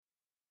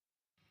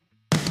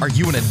Are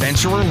you an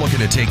adventurer looking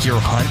to take your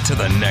hunt to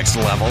the next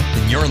level?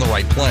 Then you're in the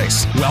right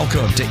place.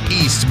 Welcome to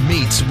East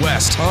Meets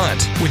West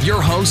Hunt with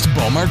your host,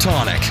 Bo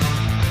Martonic.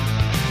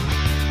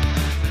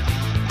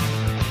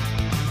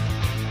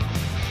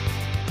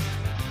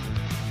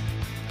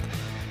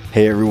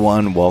 Hey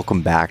everyone,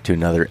 welcome back to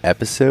another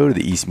episode of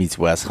the East Meets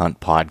West Hunt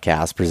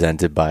podcast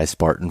presented by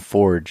Spartan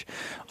Forge.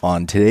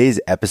 On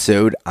today's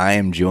episode, I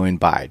am joined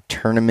by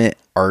tournament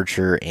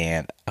archer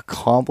and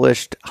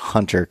accomplished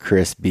hunter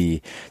Chris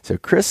B. So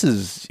Chris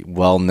is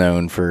well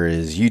known for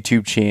his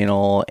YouTube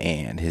channel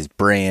and his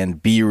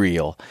brand Be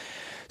Real.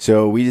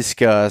 So we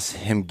discuss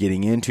him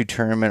getting into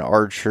tournament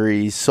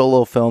archery,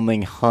 solo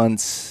filming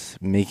hunts,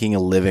 making a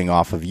living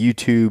off of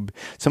YouTube,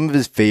 some of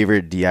his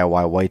favorite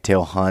DIY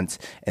whitetail hunts,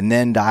 and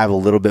then dive a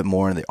little bit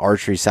more into the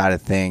archery side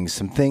of things,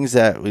 some things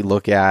that we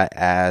look at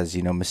as,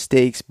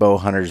 mistakes bow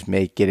hunters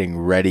make getting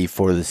ready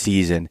for the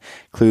season,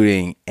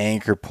 including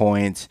anchor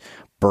points,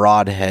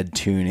 broadhead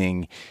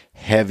tuning,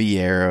 heavy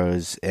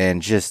arrows,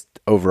 and just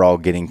overall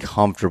getting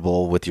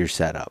comfortable with your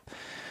setup.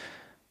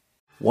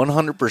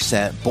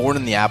 100% born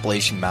in the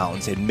Appalachian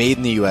Mountains and made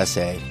in the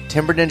USA,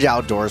 Timber Ninja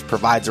Outdoors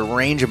provides a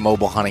range of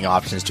mobile hunting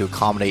options to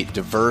accommodate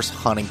diverse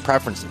hunting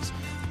preferences.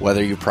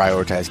 Whether you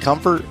prioritize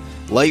comfort,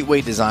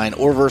 lightweight design,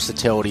 or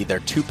versatility, their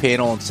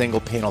 2-panel and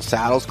single-panel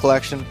saddles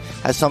collection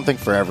has something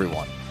for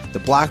everyone. The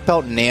Black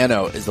Belt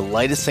Nano is the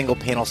lightest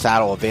single-panel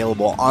saddle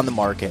available on the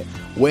market,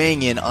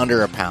 weighing in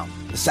under a pound.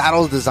 The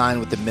saddle is designed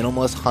with the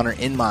minimalist hunter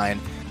in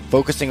mind,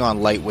 focusing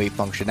on lightweight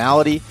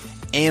functionality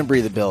and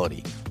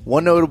breathability.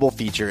 One notable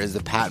feature is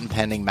the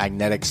patent-pending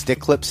magnetic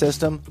stick clip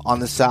system on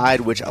the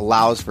side, which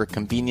allows for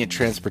convenient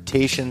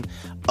transportation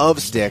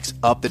of sticks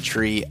up the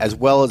tree, as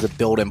well as a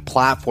built-in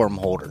platform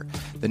holder.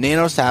 The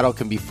Nano saddle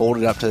can be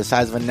folded up to the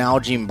size of a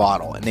Nalgene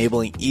bottle,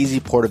 enabling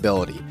easy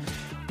portability.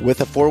 With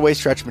a 4-way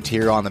stretch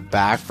material on the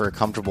back for a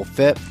comfortable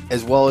fit,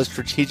 as well as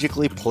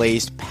strategically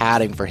placed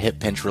padding for hip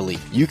pinch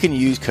relief. You can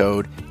use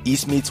code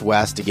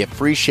EastMeetsWest to get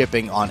free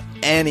shipping on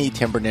any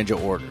Timber Ninja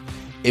order.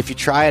 If you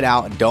try it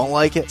out and don't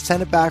like it,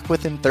 send it back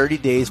within 30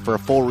 days for a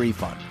full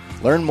refund.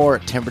 Learn more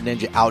at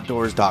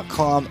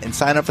timberninjaoutdoors.com and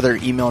sign up for their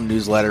email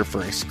newsletter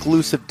for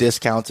exclusive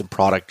discounts and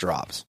product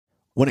drops.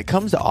 When it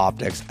comes to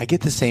optics, I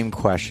get the same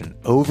question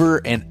over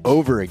and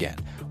over again.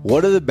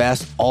 What are the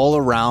best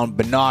all-around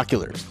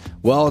binoculars?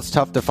 Well, it's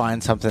tough to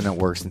find something that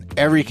works in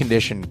every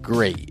condition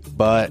great,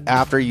 but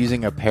after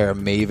using a pair of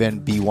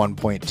Maven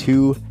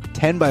B1.2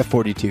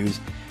 10x42s,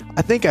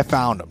 I think I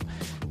found them.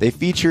 They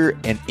feature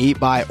an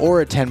 8x or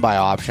a 10x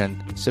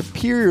option,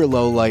 superior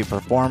low light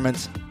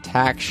performance,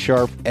 tack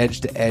sharp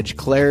edge-to-edge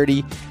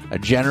clarity, a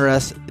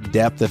generous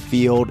depth of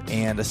field,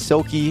 and a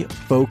silky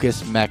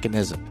focus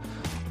mechanism.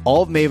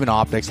 All of Maven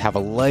optics have a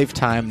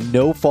lifetime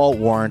no-fault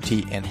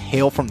warranty and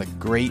hail from the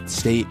great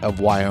state of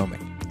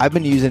Wyoming. I've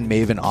been using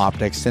Maven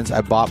optics since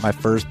I bought my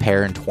first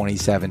pair in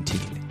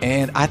 2017,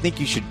 and I think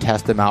you should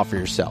test them out for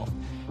yourself.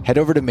 Head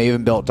over to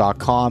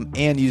mavenbuilt.com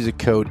and use the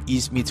code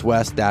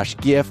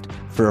EastMeetsWest-gift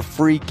for a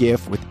free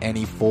gift with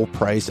any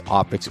full-price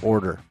optics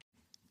order.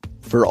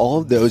 For all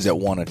of those that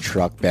want a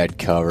truck bed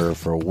cover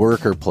for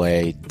work or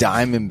play,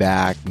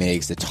 Diamondback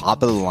makes the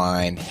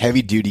top-of-the-line,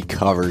 heavy-duty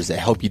covers that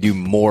help you do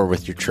more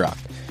with your truck.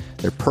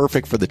 They're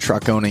perfect for the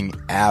truck-owning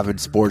avid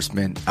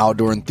sportsmen,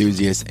 outdoor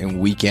enthusiasts, and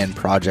weekend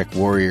project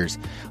warriors.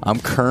 I'm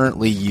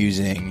currently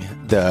using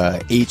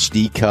the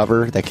HD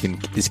cover that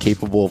is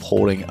capable of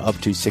holding up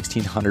to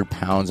 1,600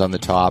 pounds on the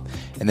top,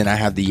 and then I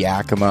have the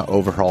Yakima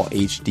Overhaul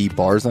HD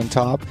bars on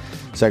top,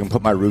 so I can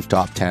put my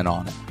rooftop tent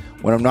on it.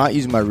 When I'm not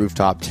using my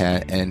rooftop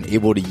tent and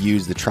able to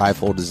use the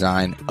trifold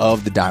design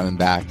of the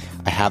Diamondback,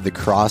 I have the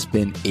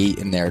Crossbin 8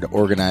 in there to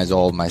organize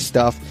all of my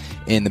stuff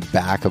in the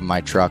back of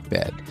my truck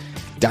bed.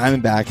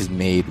 Diamondback is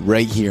made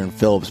right here in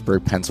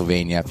Phillipsburg,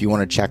 Pennsylvania. If you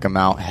want to check them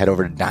out, head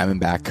over to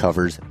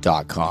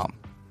diamondbackcovers.com.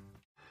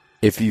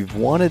 If you've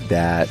wanted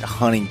that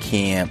hunting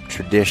camp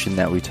tradition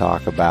that we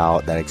talk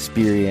about, that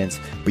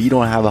experience, but you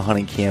don't have a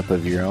hunting camp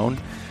of your own,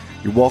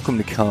 you're welcome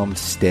to come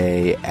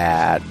stay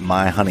at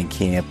my hunting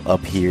camp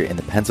up here in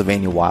the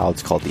Pennsylvania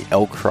wilds called the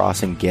Elk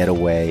Crossing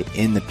Getaway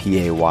in the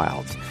PA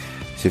wilds.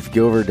 So if you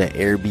go over to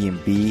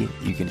Airbnb,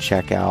 you can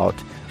check out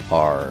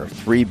our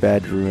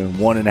 3-bedroom,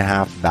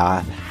 1.5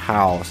 bath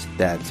house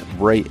that's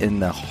right in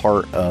the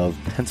heart of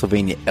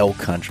Pennsylvania elk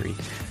country.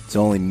 It's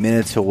only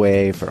minutes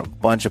away from a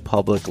bunch of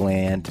public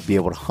land to be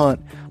able to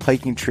hunt,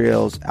 hiking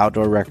trails,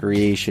 outdoor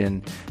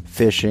recreation,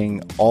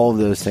 fishing, all of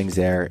those things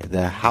there.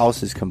 The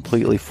house is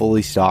completely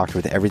fully stocked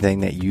with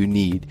everything that you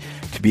need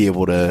to be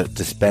able to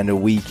spend a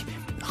week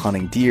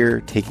hunting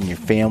deer, taking your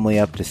family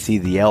up to see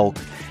the elk,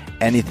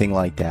 anything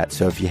like that.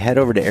 So if you head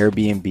over to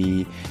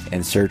Airbnb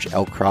and search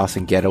Elk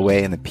Crossing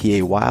Getaway in the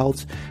PA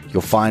Wilds,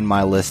 you'll find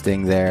my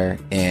listing there,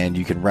 and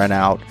you can rent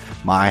out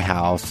my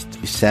house.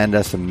 Send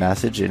us a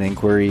message, an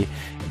inquiry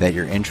that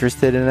you're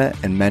interested in it,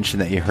 and mention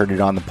that you heard it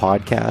on the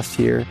podcast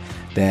here.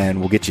 Then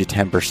we'll get you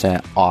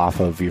 10% off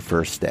of your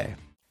first stay.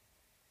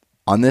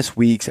 On this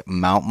week's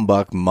Mountain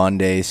Buck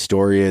Monday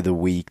story of the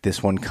week,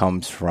 this one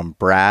comes from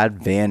Brad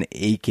Van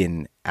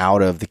Aken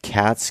out of the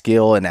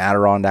Catskill and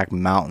Adirondack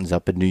Mountains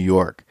up in New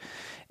York.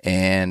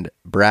 And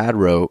Brad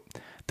wrote,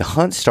 "The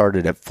hunt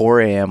started at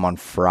 4 a.m. on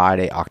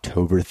Friday,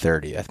 October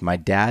 30th. My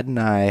dad and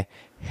I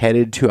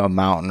headed to a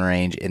mountain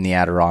range in the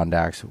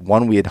Adirondacks,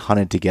 one we had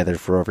hunted together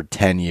for over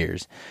 10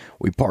 years.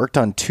 We parked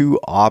on two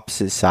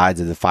opposite sides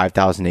of the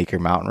 5,000-acre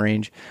mountain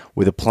range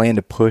with a plan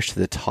to push to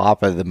the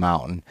top of the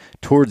mountain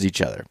towards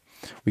each other.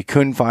 We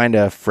couldn't find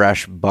a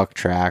fresh buck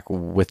track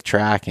with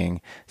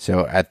tracking,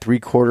 so at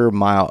 3/4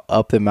 mile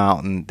up the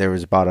mountain, there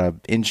was about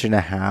 1.5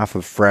 inches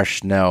of fresh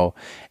snow,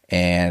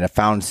 and I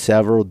found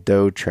several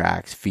doe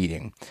tracks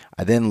feeding.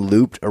 I then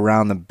looped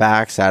around the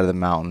back side of the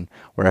mountain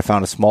where I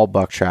found a small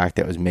buck track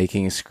that was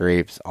making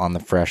scrapes on the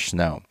fresh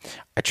snow.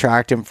 I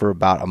tracked him for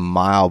about a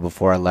mile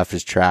before I left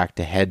his track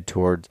to head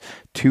towards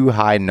two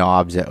high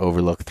knobs that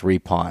overlook 3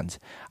 ponds.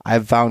 I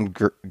have found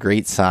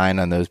great sign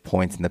on those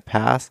points in the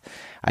past.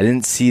 I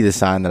didn't see the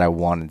sign that I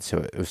wanted, so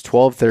it was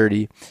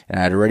 12:30 and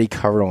I had already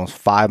covered almost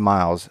 5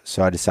 miles,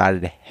 so I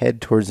decided to head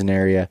towards an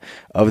area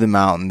of the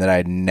mountain that I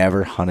had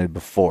never hunted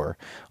before.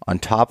 On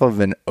top of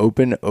an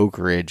open oak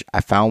ridge, I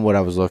found what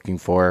I was looking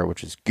for,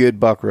 which is good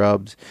buck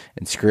rubs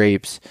and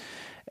scrapes,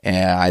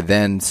 and I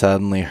then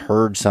suddenly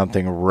heard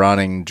something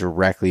running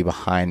directly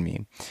behind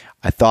me.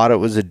 I thought it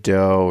was a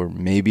doe or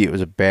maybe it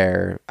was a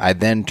bear. I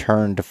then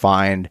turned to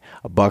find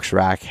a buck's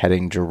rack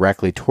heading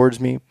directly towards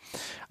me.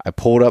 I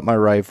pulled up my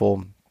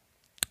rifle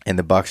and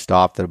the buck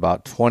stopped at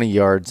about 20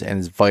 yards and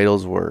his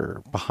vitals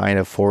were behind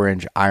a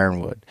 4-inch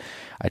ironwood.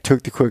 I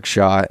took the quick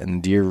shot and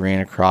the deer ran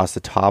across the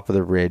top of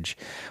the ridge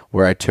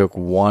where I took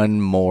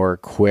one more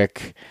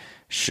quick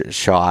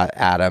shot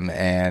at him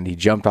and he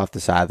jumped off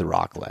the side of the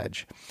rock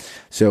ledge.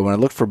 So when I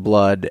looked for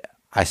blood,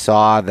 I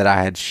saw that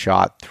I had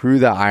shot through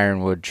the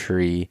ironwood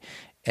tree,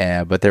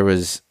 but there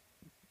was,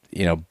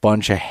 a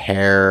bunch of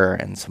hair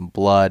and some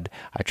blood.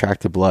 I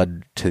tracked the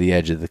blood to the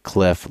edge of the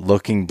cliff.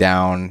 Looking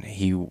down,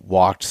 he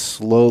walked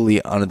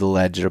slowly under the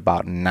ledge at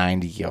about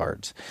 90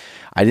 yards.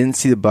 I didn't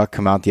see the buck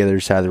come out the other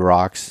side of the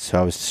rocks, so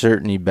I was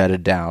certain he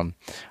bedded down.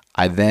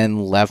 I then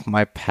left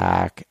my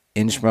pack,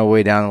 inched my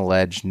way down the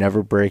ledge,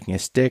 never breaking a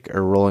stick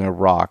or rolling a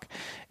rock,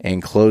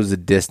 and closed the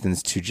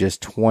distance to just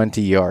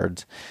 20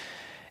 yards.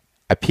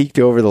 I peeked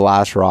over the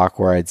last rock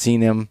where I'd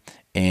seen him,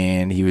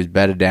 and he was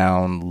bedded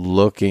down,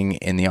 looking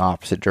in the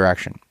opposite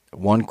direction.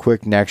 One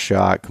quick neck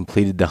shot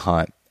completed the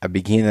hunt. I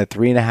began a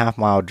 3.5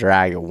 mile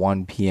drag at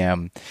 1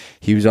 p.m.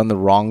 He was on the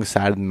wrong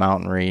side of the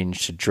mountain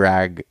range to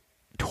drag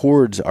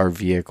towards our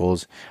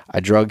vehicles. I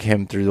drug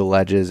him through the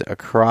ledges,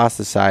 across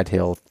the side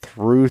hill,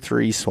 through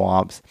 3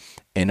 swamps,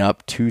 and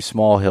up 2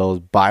 small hills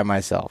by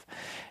myself.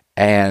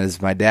 And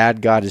as my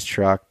dad got his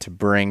truck to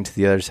bring to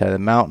the other side of the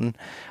mountain,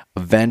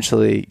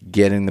 eventually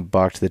getting the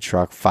buck to the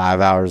truck 5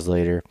 hours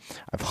later.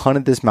 I've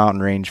hunted this mountain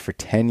range for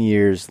 10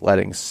 years,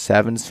 letting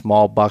 7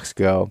 small bucks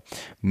go,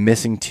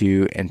 missing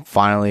 2, and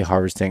finally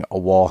harvesting a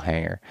wall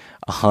hanger,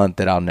 a hunt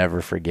that I'll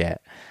never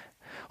forget.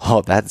 Oh,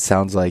 that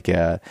sounds like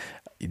you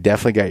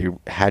definitely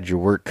had your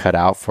work cut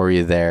out for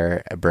you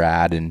there,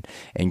 Brad, and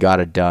got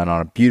it done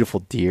on a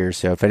beautiful deer.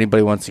 So if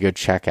anybody wants to go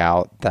check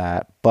out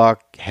that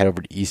buck, head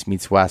over to East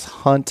Meets West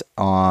Hunt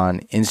on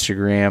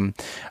Instagram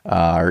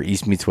or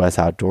East Meets West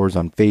Outdoors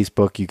on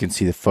Facebook. You can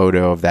see the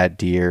photo of that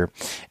deer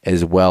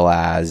as well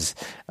as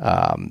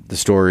the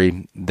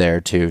story there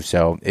too.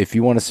 So if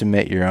you want to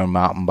submit your own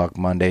Mountain Buck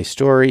Monday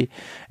story,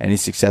 any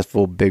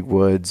successful big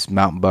woods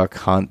mountain buck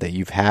hunt that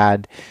you've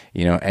had,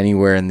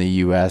 anywhere in the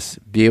U.S.,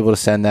 be able to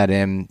send that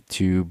in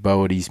to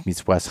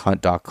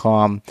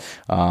bo@eastmeetswesthunt.com.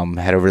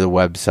 Head over to the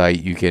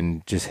website. You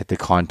can just hit the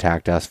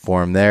contact us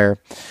form there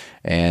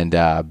and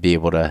be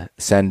able to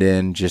send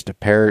in just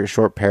a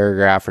short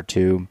paragraph or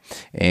 2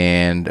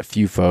 and a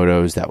few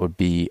photos. That would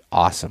be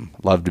awesome.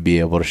 Love to be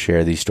able to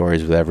share these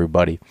stories with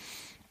everybody.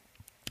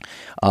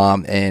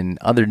 And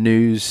other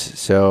news,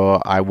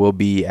 so I will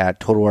be at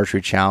Total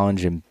Archery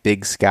Challenge in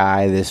Big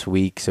Sky this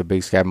week. So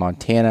Big Sky,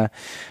 Montana.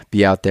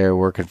 Be out there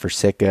working for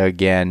Sitka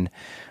again.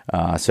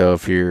 So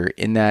if you're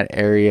in that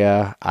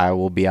area, I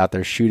will be out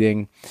there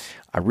shooting.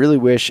 I really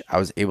wish I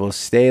was able to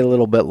stay a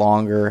little bit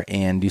longer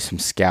and do some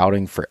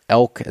scouting for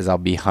elk as I'll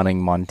be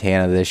hunting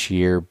Montana this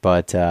year,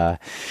 but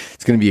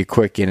it's going to be a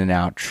quick in and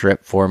out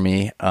trip for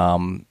me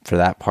for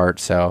that part.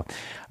 So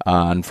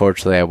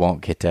unfortunately, I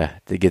won't get to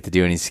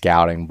do any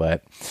scouting,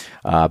 but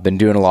I've been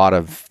doing a lot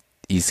of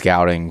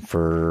e-scouting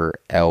for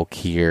elk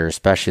here,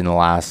 especially in the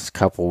last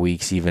couple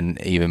weeks,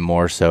 even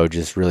more so,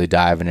 just really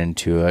diving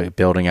into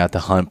building out the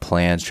hunt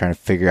plans, trying to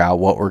figure out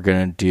what we're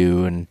going to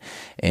do and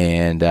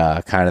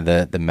kind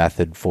of the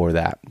method for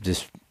that.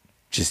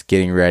 Just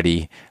getting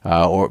ready,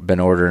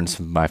 been ordering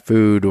some of my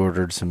food,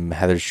 ordered some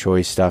Heather's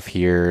Choice stuff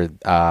here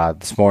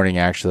this morning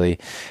actually,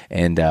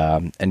 and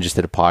just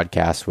did a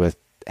podcast with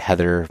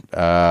Heather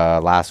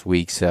last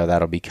week, so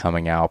that'll be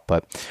coming out.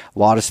 But a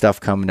lot of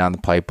stuff coming down the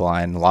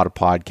pipeline, a lot of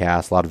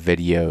podcasts, a lot of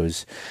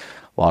videos,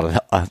 a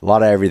a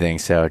lot of everything.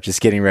 So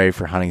just getting ready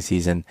for hunting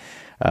season.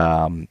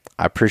 I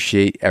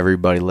appreciate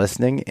everybody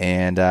listening,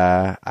 and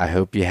I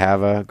hope you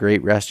have a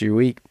great rest of your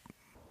week.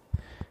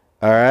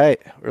 All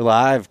right, we're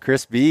live.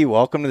 Chris B,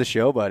 welcome to the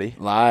show, buddy.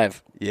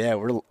 Live. Yeah,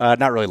 we're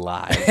not really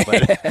live,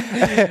 but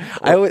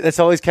that's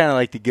always kind of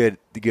like the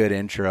good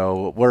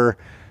intro. We're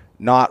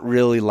not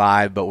really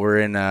live, but we're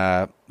in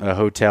a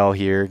hotel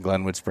here,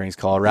 Glenwood Springs,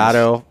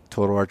 Colorado,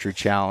 Total Archery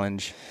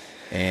Challenge.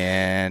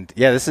 And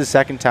yeah, this is the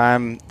second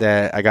time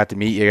that I got to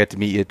meet you. I got to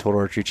meet you at Total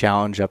Archery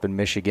Challenge up in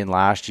Michigan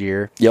last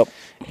year. Yep.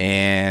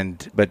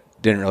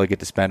 But didn't really get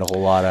to spend a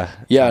whole lot of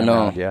time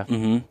around. Yeah.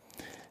 Mm-hmm.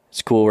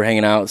 It's cool. We're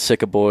hanging out,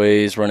 sick of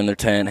boys, running their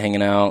tent,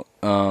 hanging out.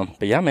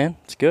 But yeah, man,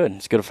 it's good.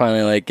 It's good to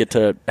finally get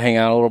to hang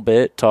out a little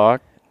bit,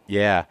 talk.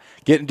 Yeah,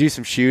 get and do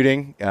some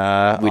shooting.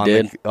 We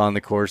did on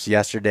the course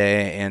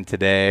yesterday and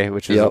today,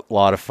 which was a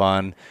lot of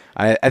fun.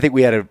 I think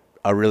we had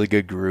a really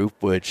good group,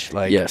 which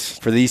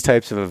for these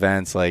types of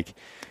events,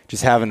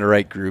 just having the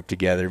right group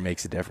together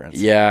makes a difference.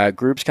 Yeah,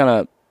 groups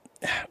kind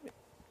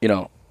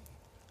of,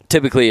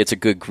 typically it's a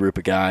good group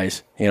of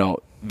guys,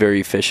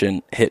 very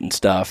efficient, hitting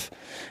stuff.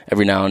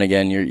 Every now and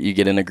again, you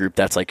get in a group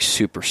that's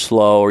super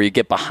slow, or you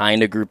get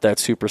behind a group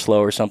that's super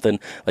slow or something.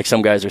 Like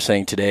some guys are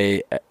saying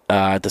today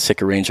at the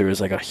Sitka Range, there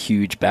was a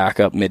huge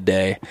backup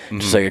midday,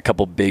 just a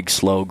couple big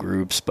slow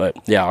groups. But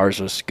yeah, ours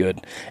was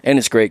good. And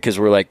it's great because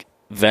we're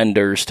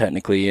vendors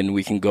technically, and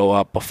we can go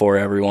up before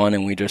everyone,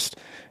 and we just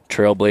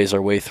trailblaze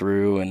our way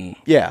through and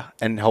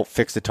help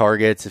fix the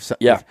targets if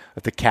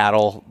the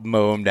cattle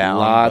mow them down.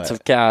 Lots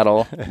of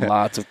cattle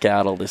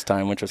this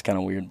time, which was kind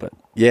of weird, but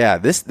yeah,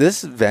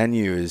 this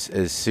venue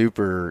is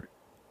super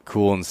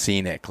cool and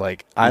scenic.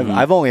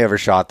 I've only ever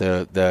shot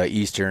the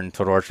Eastern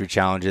Total Archery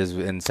Challenges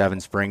in Seven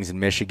Springs in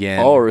Michigan.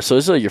 Oh, so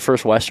this is your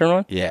first Western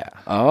one? Yeah.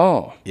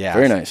 Oh, yeah,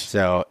 very nice.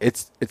 So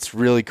it's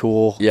really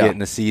cool getting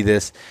to see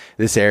this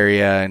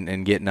area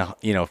and getting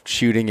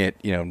shooting it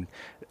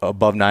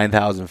above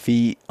 9,000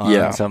 feet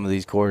on some of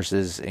these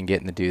courses, and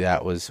getting to do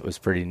that was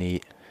pretty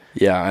neat.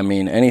 Yeah, I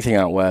mean, anything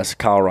out west,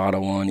 Colorado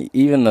one,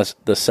 even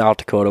the South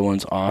Dakota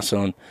one's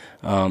awesome.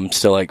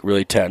 Still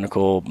really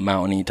technical,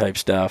 mountainy type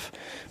stuff.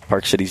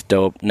 Park City's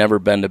dope. Never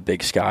been to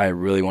Big Sky. I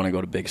really want to go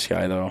to Big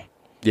Sky though.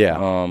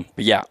 Yeah.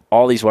 But yeah,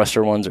 all these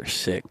Western ones are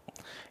sick.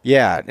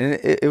 Yeah, and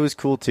it was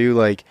cool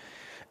too.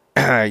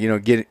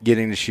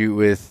 Getting to shoot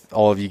with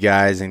all of you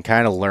guys and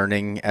kind of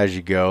learning as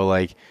you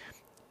go.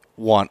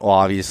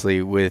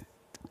 Obviously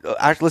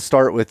let's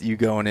start with you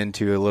going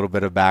into a little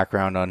bit of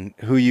background on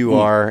who you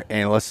are,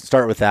 and let's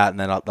start with that, and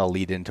then I'll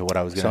lead into what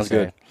I was going to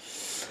say.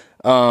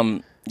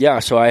 Sounds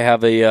good. So I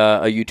have a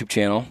YouTube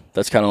channel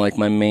that's kind of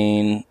my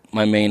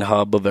main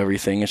hub of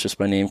everything. It's just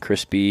my name,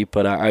 Chris B.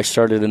 But I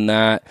started in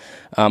that.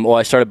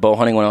 I started bow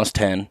hunting when I was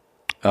 10.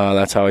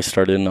 That's how I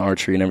started in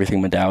archery and everything.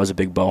 My dad was a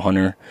big bow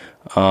hunter,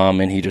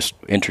 and he just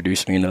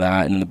introduced me into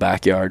that in the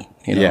backyard.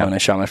 And I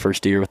shot my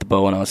first deer with the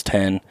bow when I was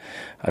 10.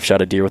 I've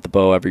shot a deer with the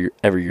bow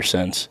every year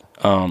since.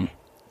 10,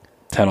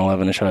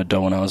 11, I shot a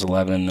doe when I was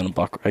 11, then a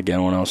buck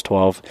again when I was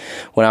 12.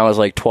 When I was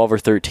 12 or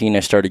 13, I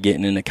started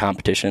getting into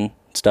competition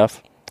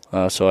stuff.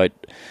 So I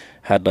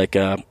had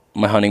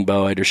my hunting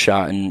bow I just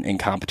shot in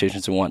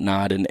competitions and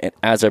whatnot. And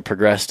as I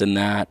progressed in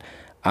that,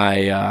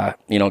 I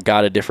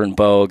got a different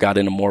bow, got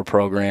into more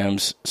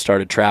programs,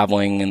 started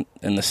traveling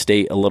in the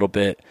state a little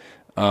bit.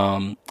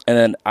 And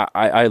then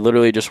I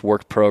literally just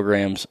worked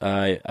programs.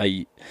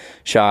 I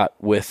shot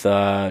with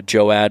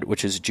JOAD,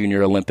 which is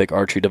Junior Olympic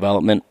Archery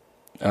Development.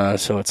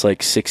 So it's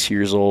 6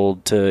 years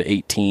old to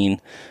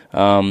 18.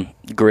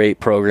 Great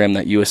program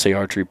that USA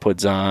Archery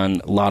puts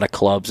on. A lot of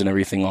clubs and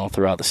everything all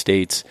throughout the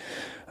states.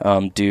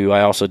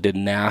 I also did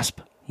NASP,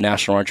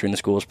 National Archery in the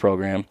Schools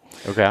program.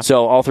 Okay.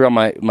 So all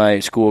throughout my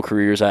school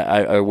careers,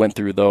 I went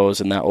through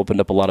those, and that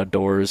opened up a lot of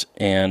doors.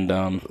 And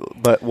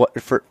but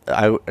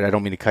I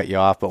don't mean to cut you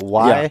off, but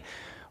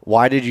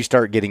why did you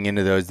start getting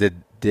into those?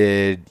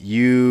 Did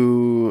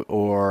you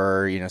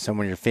or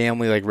someone in your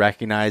family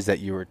recognize that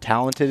you were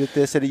talented at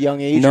this at a young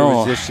age? No. Or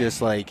was this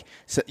just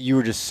you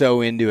were just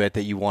so into it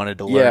that you wanted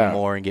to learn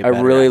more and get better?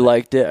 I really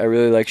liked it. I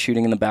really liked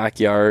shooting in the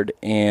backyard,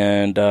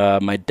 and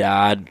my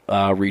dad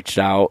reached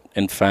out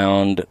and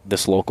found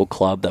this local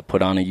club that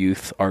put on a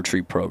youth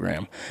archery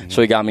program. Mm-hmm.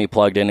 So he got me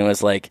plugged in. It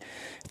was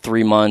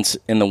 3 months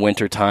in the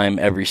wintertime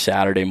every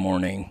Saturday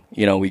morning.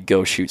 We'd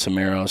go shoot some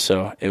arrows.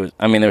 So it was,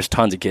 there's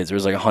tons of kids. There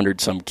was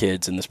 100 some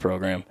kids in this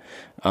program.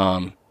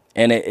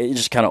 And it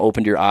just kind of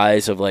opened your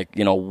eyes of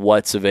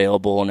what's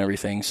available and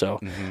everything. So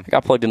I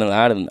got plugged into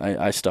that, and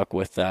I stuck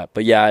with that.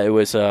 But yeah, it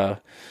was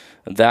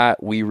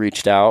that we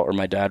reached out, or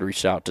my dad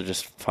reached out to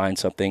just find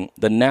something.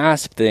 The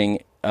NASP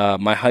thing,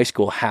 my high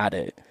school had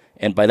it.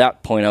 And by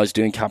that point, I was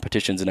doing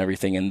competitions and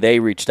everything, and they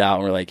reached out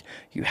and were like,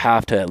 you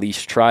have to at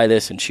least try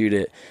this and shoot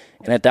it.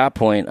 And at that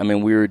point,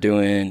 we were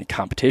doing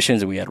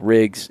competitions, and we had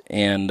rigs,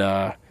 and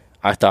I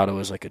thought it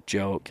was a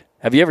joke.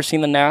 Have you ever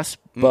seen the NASP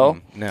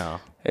bow? No.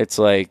 It's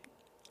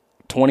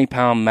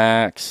 20-pound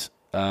max,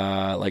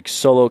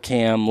 solo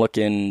cam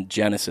looking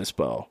Genesis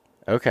bow.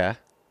 Okay.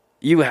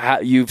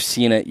 you've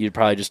seen it. You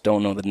probably just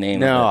don't know the name.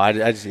 No, of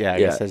it. I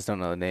guess I just don't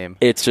know the name.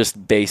 It's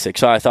just basic.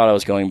 So I thought I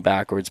was going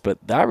backwards, but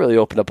that really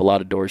opened up a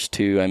lot of doors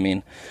too. I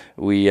mean,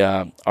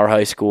 our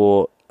high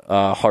school,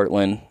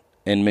 Heartland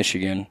in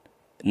Michigan,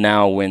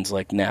 now wins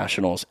like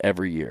nationals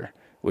every year,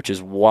 which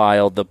is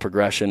wild. The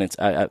progression.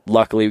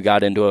 Luckily we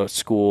got into a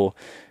school,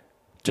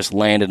 just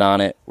landed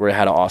on it, where it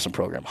had an awesome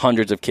program.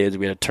 Hundreds of kids.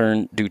 We had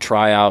to do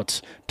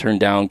tryouts, turn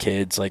down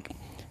kids, like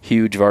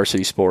huge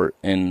varsity sport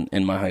in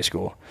my high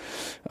school.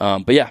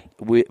 But yeah,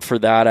 for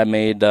that I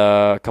made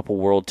a couple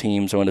world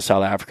teams. I went to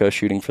South Africa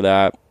shooting for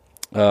that,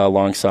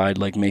 alongside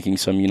like making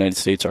some United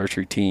States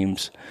archery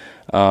teams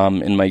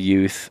in my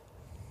youth.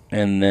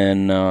 And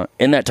then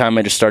in that time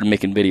I just started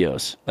making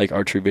videos, like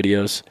archery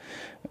videos.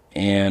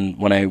 And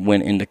when I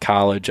went into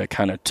college, I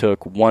kind of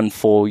took 1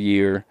 full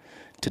year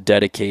to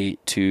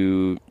dedicate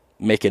to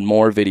making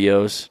more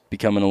videos,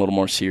 becoming a little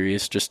more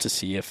serious, just to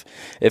see if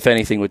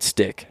anything would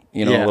stick,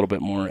 a little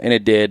bit more. And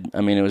it did.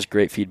 I mean, it was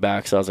great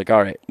feedback. So I was like,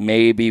 all right,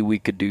 maybe we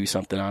could do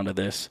something out of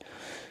this.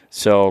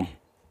 So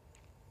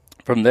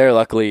from there,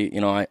 luckily,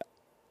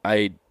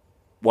 I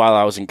while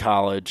I was in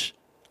college,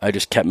 I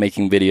just kept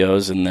making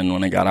videos. And then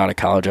when I got out of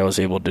college, I was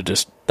able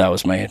to that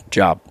was my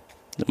job,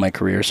 my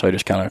career. So I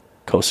just kind of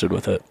coasted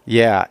with it.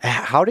 Yeah.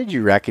 How did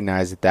you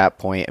recognize at that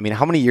point? I mean,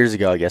 how many years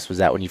ago, I guess, was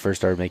that when you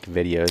first started making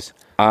videos?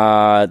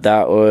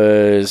 That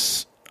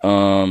was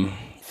 9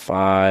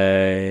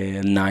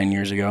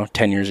 years ago,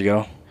 10 years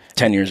ago.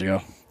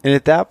 And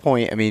at that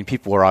point, I mean,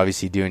 people were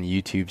obviously doing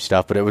YouTube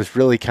stuff, but it was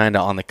really kind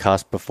of on the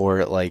cusp before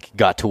it like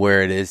got to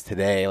where it is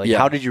today. Like,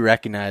 how did you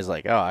recognize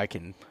like, oh, I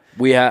can?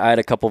 I had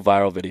a couple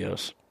viral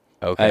videos.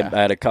 Okay.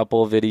 I had a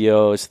couple of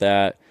videos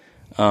that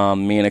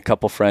me and a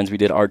couple friends, we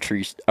did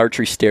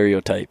archery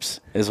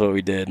stereotypes is what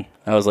we did.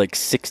 I was like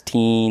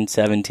 16,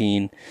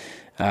 17.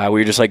 We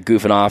were just like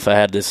goofing off. I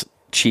had this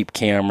cheap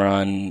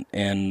camera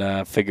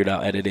and figured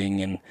out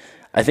editing. And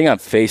I think on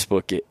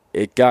Facebook,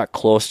 it got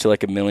close to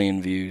like 1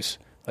 million views.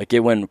 Like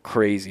it went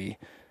crazy.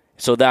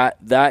 So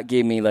that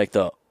gave me like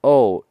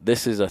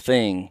this is a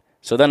thing.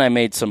 So then I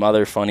made some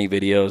other funny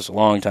videos a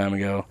long time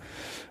ago.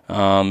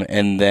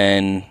 And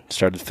then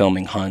started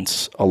filming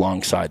hunts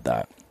alongside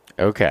that.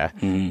 Okay.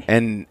 Mm-hmm.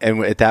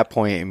 And at that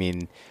point, I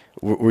mean,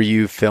 were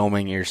you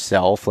filming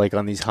yourself like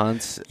on these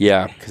hunts?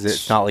 Yeah. Because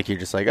it's not like you're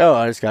just like, oh,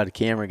 I just got a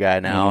camera guy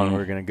now and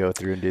we're going to go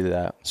through and do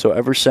that. So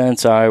ever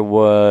since I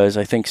was,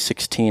 I think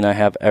 16, I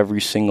have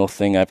every single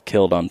thing I've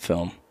killed on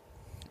film.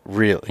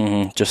 Really?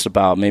 Mm-hmm. Just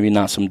about. Maybe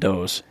not some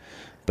does.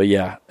 But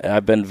yeah,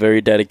 I've been very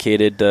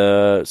dedicated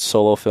to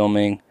solo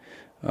filming.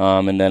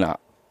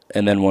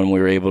 And then when we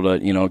were able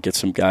to, get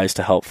some guys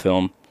to help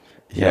film,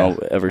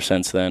 ever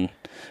since then.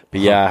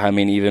 But yeah, I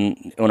mean,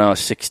 even when I was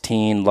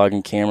 16,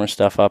 lugging camera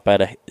stuff up, I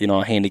had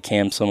a handy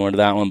cam similar to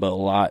that one, but a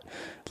lot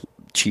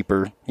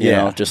cheaper, you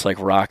know, just like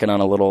rocking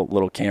on a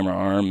little camera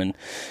arm. And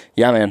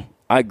yeah, man,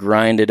 I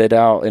grinded it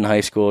out in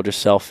high school,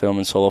 just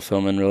self-filming, solo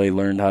filming, really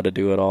learned how to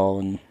do it all.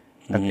 And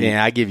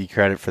I give you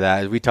credit for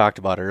that. As we talked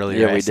about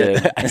earlier. Yeah, we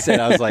did.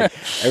 I was like,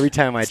 every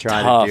time I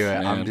try to do it,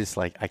 man. I'm just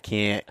like, I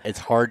can't. It's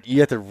hard.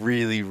 You have to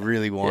really,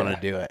 really want to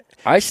do it.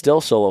 I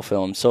still solo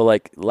film. So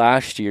like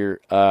last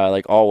year,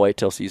 like all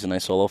whitetail season, I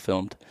solo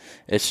filmed.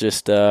 It's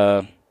just,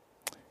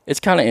 it's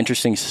kind of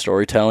interesting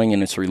storytelling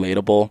and it's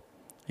relatable,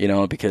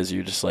 because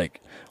you're just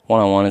like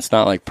one-on-one. It's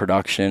not like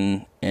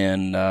production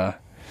and,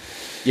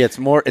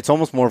 it's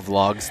almost more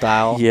vlog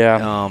style.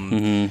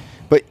 Yeah.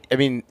 But I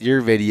mean,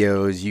 your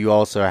videos, you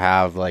also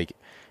have like,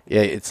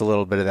 it's a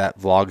little bit of that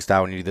vlog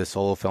style when you do the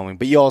solo filming,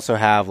 but you also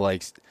have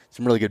like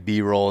some really good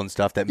B-roll and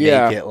stuff that make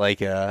it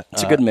like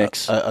it's a good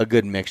mix, a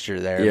good mixture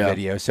there.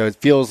 Video, so it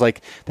feels like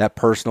that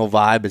personal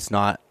vibe. It's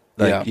not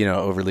like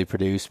overly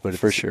produced, but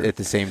for sure at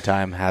the same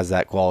time has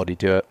that quality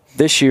to it.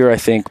 This year, I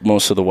think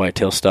most of the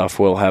whitetail stuff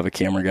will have a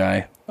camera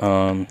guy.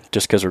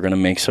 Just because we're going to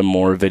make some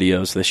more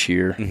videos this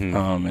year,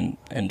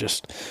 and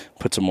just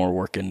put some more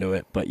work into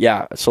it. But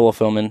yeah, solo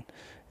filming.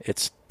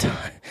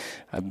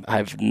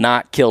 I've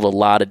not killed a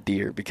lot of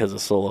deer because of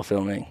solo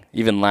filming.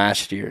 Even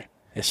last year,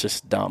 it's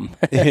just dumb.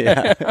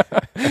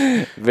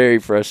 Very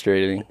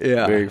frustrating.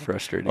 Yeah, very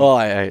frustrating. Well,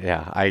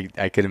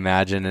 I could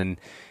imagine,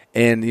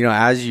 and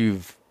as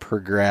you've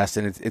progressed,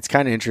 and it's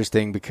kind of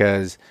interesting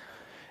because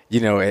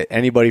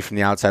anybody from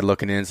the outside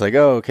looking in, it's like,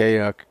 oh,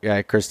 okay,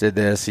 Chris did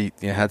this. He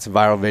had some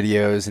viral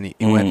videos and he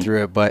went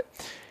through it, but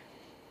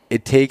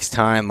it takes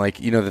time. Like,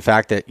 the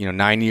fact that,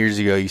 9 years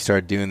ago you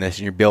started doing this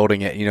and you're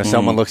building it,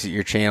 someone looks at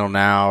your channel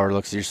now or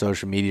looks at your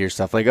social media or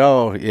stuff like,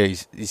 oh, yeah,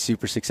 he's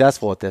super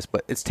successful at this,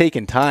 but it's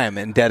taken time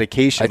and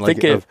dedication. I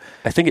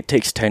think it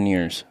takes 10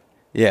 years.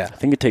 Yeah. I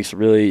think it takes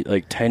really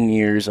like 10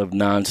 years of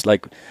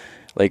like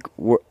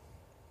we're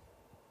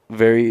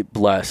very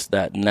blessed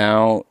that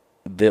now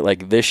that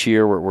like this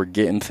year we're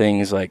getting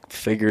things like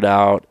figured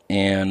out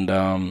and,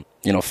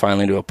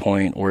 finally to a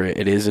point where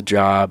it is a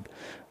job,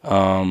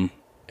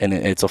 and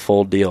it's a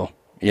full deal,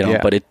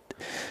 but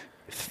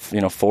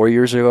 4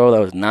 years ago, that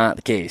was not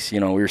the case. We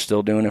were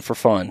still doing it for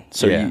fun.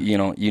 So,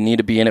 you need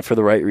to be in it for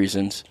the right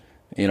reasons.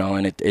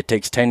 and it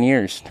takes 10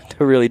 years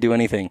to really do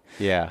anything.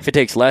 Yeah. If it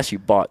takes less, you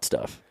bought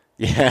stuff.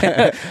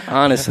 Yeah.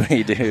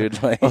 Honestly,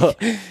 dude. Like, well,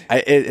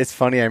 it's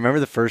funny. I remember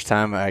the first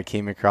time I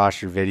came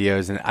across your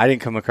videos, and I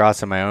didn't come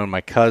across on my own.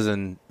 My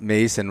cousin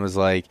Mason was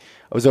like,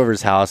 I was over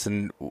his house,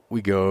 and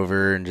we go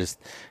over and just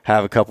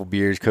have a couple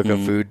beers, cook up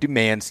food, do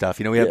man stuff.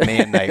 We have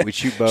man night. We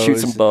shoot bows. Shoot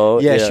some bow.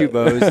 Yeah, shoot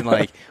bows. And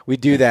like we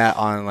do that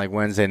on like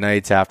Wednesday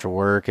nights after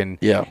work. And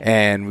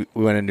and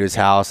we went into his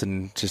house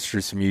and just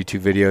threw some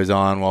YouTube videos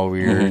on while we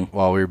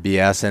were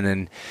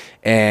BSing.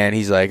 And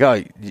he's like,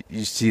 oh,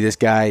 you see this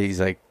guy? He's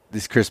like,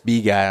 this Chris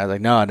B guy. I was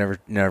like, no, I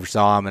never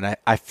saw him. And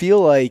I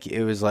feel like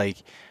it was like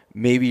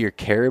maybe your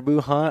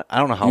caribou hunt. I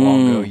don't know how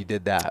long ago you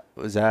did that.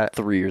 Was that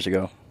 3 years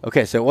ago?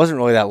 Okay, so it wasn't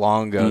really that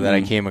long ago that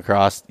I came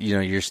across,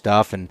 your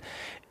stuff, and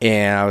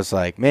I was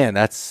like, man,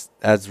 that's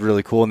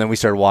really cool. And then we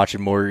started watching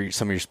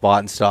some of your spot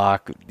and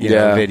stock,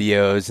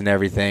 videos and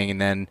everything,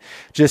 and then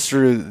just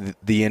through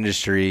the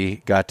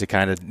industry, got to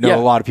kind of know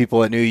a lot of people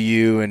that knew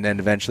you, and then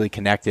eventually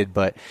connected.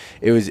 But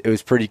it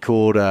was pretty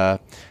cool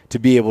to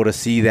be able to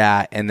see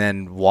that and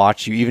then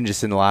watch you, even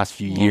just in the last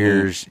few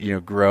years,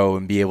 grow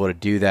and be able to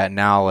do that.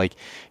 Now, like,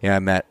 I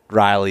met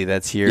Riley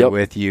that's here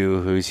with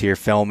you, who's here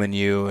filming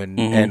you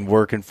and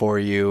working for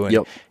you.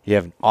 And you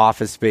have an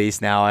office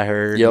space now, I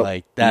heard.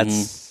 Like,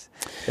 that's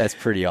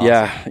pretty awesome.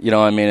 Yeah.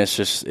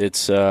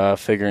 It's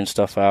figuring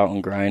stuff out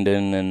and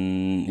grinding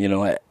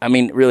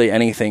and, really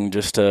anything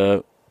just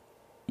to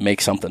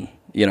make something,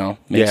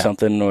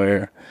 something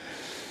where,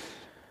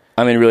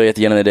 really, at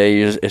the end of the day,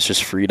 it's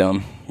just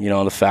freedom.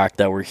 The fact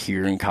that we're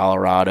here in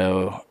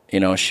Colorado,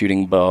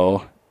 shooting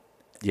bow.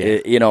 Yeah.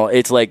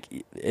 It's like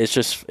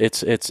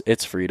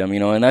it's freedom.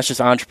 And that's just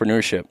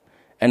entrepreneurship.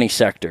 Any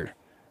sector,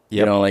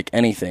 like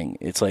anything.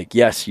 It's like,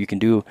 yes, you can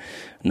do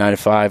 9 to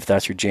 5.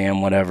 That's your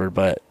jam, whatever.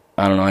 But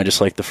I don't know. I just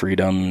like the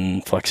freedom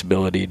and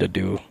flexibility to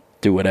do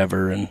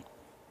whatever. And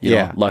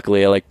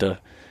luckily, I like to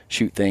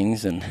shoot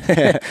things, and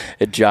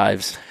it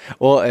jives.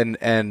 Well,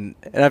 and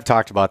I've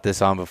talked about this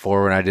on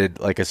before when I did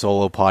like a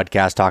solo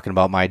podcast talking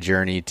about my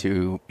journey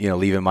to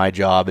leaving my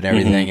job and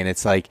everything, and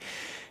it's like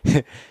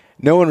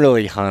no one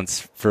really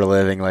hunts for a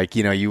living. Like,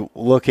 you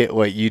look at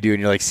what you do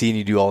and you're like seeing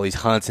you do all these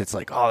hunts, it's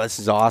like, oh, this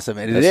is awesome,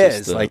 and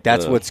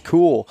that's what's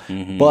cool.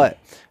 But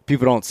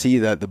people don't see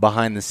the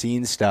behind the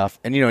scenes stuff,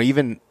 and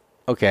even.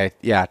 Okay,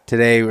 yeah,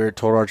 today we're at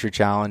Total Archery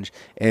Challenge,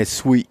 and it's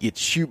sweet. You get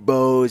to shoot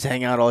bows,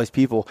 hang out with all these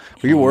people.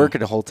 But you're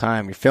working the whole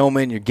time. You're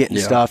filming, you're getting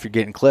stuff, you're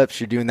getting clips,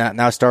 you're doing that.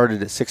 Now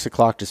started at 6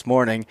 o'clock this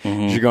morning.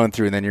 You're going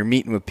through, and then you're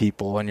meeting with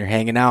people, and you're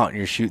hanging out, and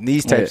you're shooting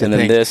these types of things. And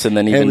then this, and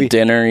then even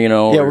dinner,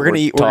 Yeah, we're gonna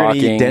eat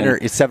dinner.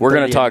 We're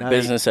going to talk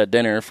business at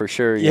dinner for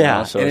sure.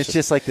 So and it's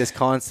just like this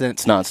constant.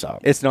 It's nonstop.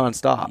 It's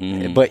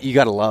nonstop. But you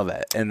got to love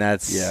it, and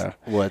that's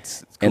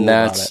what's cool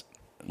about it.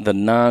 The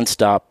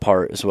nonstop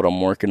part is what I'm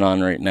working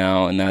on right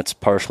now, and that's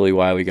partially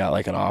why we got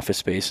like an office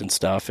space and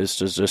stuff, is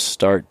to just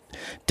start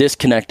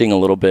disconnecting a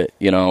little bit,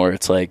 where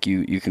it's like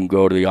you can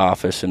go to the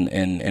office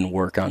and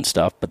work on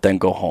stuff, but then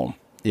go home.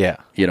 Yeah.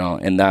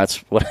 And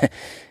that's what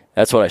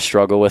I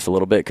struggle with a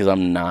little bit, because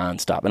I'm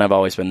nonstop, and I've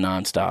always been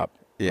nonstop.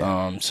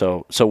 Yeah.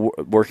 So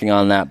working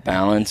on that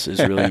balance is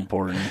really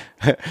important.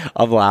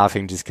 I'm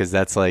laughing just because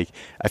that's like,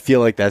 I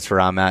feel like that's where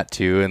I'm at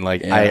too. And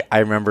like, I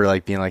remember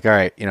like being like, all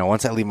right,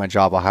 once I leave my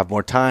job, I'll have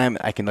more time.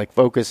 I can like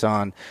focus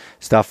on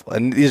stuff.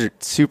 And these are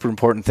super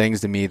important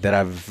things to me that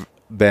I've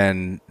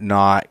been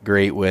not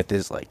great with,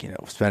 is like,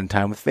 spending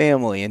time with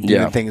family and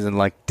doing things and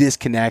like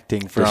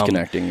disconnecting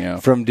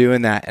from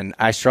doing that. And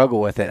I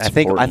struggle with it. I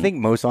think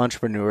most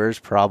entrepreneurs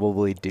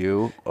probably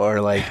do, or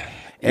like,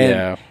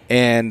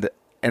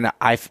 and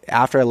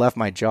after I left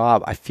my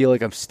job, I feel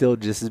like I'm still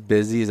just as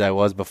busy as I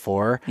was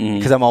before,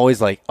 because I'm always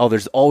like, oh,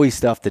 there's always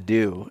stuff to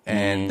do,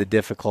 and the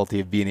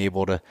difficulty of being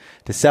able to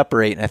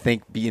separate. And I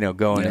think,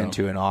 going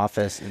into an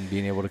office and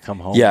being able to come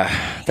home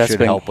should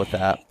help with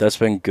that. That's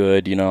been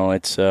good.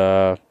 It's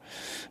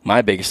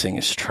my biggest thing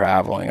is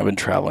traveling. I've been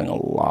traveling a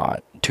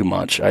lot, too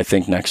much. I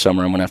think next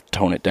summer I'm going to have to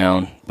tone it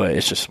down, but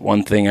it's just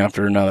one thing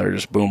after another,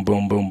 just boom,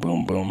 boom, boom,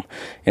 boom, boom.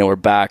 We're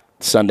back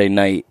Sunday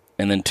night,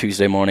 and then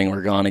Tuesday morning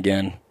we're gone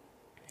again.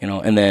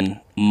 And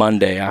then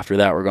Monday after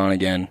that, we're gone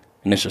again.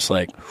 And it's just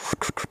like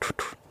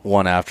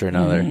one after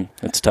another.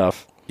 It's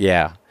tough.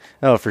 Yeah.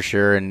 Oh, for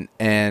sure.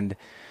 And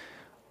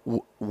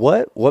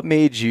what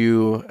made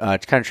you, to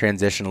kind of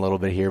transition a little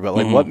bit here, but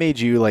like, what made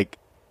you like,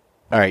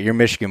 all right, you're a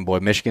Michigan boy.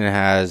 Michigan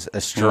has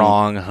a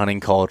strong hunting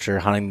culture,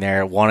 hunting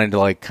there, wanting to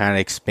like kind of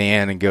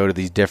expand and go to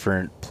these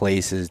different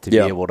places to be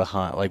able to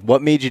hunt. Like,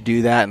 what made you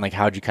do that? And like,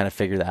 how'd you kind of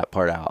figure that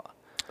part out?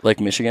 Like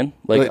Michigan?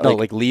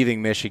 Like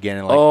leaving Michigan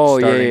and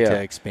like starting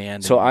to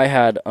expand. So I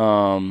had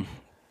a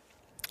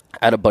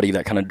buddy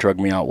that kind of drugged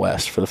me out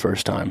west for the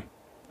first time,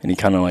 and he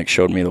kind of like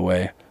showed me the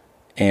way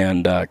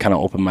and kind of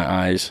opened my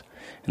eyes.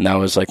 And that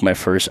was like my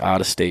first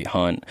out-of-state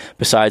hunt.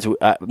 Besides,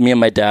 me and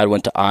my dad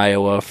went to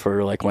Iowa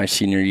for like my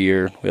senior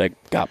year. We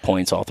like got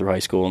points all through high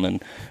school, and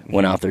then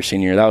went out there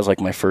senior year. That was like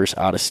my first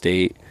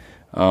out-of-state.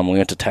 We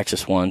went to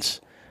Texas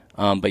once.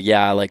 But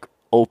yeah, like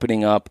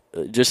opening up,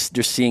 just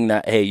seeing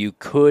that, hey, you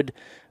could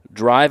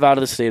drive out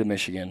of the state of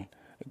Michigan,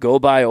 go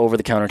buy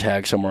over-the-counter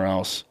tag somewhere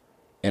else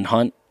and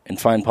hunt and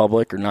find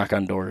public or knock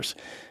on doors.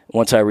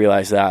 Once I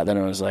realized that, then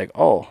I was like,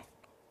 oh,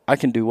 I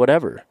can do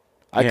whatever.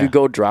 I could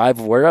go drive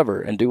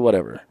wherever and do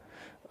whatever.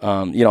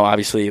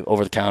 Obviously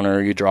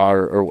over-the-counter, you draw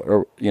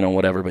or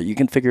whatever, but you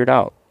can figure it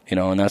out,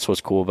 and that's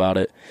what's cool about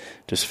it,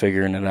 just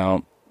figuring it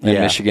out. And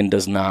Michigan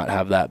does not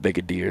have that big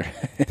a deer.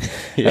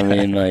 I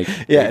mean,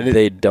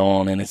 they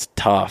don't, and it's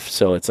tough.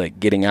 So it's like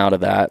getting out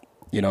of that,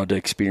 to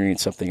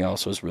experience something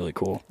else was really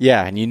cool.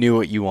 Yeah, and you knew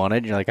what you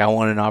wanted. You're like, I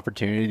want an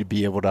opportunity to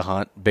be able to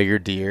hunt bigger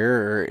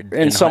deer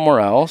and somewhere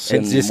else,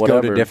 and just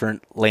whatever. Go to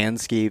different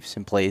landscapes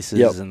and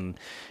places. And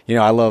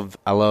I love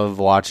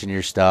watching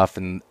your stuff.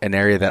 And an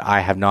area that I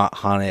have not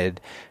hunted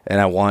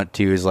and I want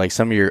to is like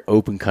some of your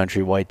open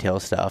country whitetail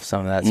stuff.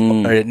 Some of that,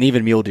 and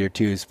even mule deer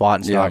too, spot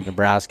and stalk,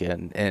 Nebraska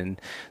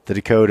and the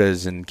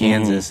Dakotas and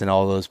Kansas and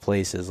all those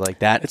places like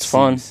that. It's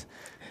fun.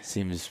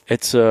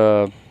 It's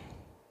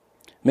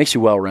makes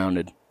you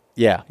well-rounded.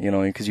 Yeah.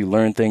 Because you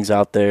learn things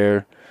out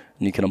there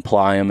and you can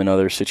apply them in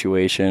other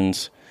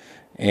situations,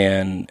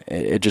 and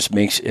it just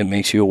makes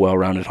you a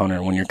well-rounded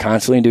hunter. When you're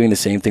constantly doing the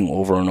same thing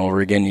over and over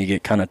again, you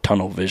get kind of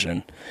tunnel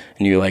vision,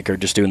 and you are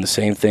just doing the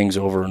same things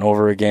over and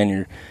over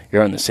again.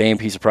 You're on the same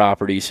piece of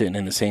property, sitting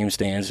in the same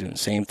stands, doing the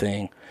same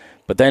thing.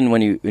 But then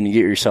when you get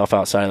yourself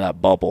outside of that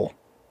bubble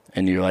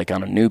and you're like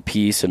on a new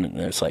piece and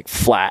it's like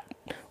flat,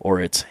 or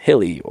it's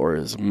hilly, or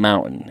it's a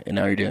mountain, and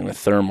now you're dealing with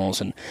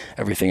thermals and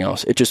everything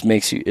else. It just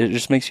makes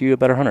you a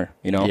better hunter,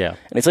 Yeah.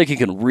 And it's like you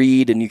can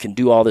read and you can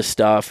do all this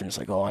stuff, and it's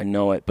like, oh, I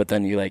know it. But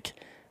then you're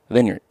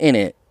in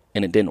it,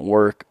 and it didn't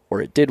work,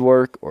 or it did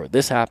work, or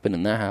this happened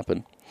and that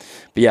happened.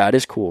 But yeah, it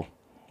is cool.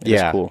 It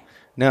is cool.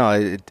 No,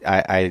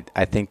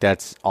 I think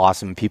that's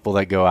awesome. People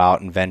that go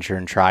out and venture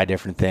and try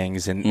different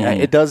things, and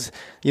it does.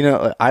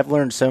 I've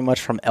learned so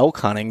much from elk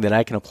hunting that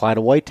I can apply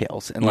to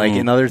whitetails, and like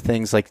in other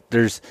things, like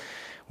there's.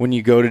 When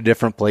you go to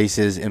different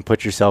places and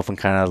put yourself in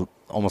kind of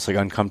almost like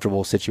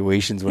uncomfortable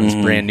situations when it's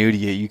brand new to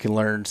you, you can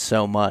learn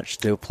so much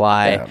to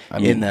apply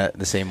in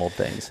the same old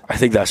things. I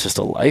think that's just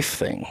a life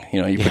thing.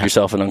 You put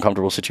yourself in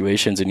uncomfortable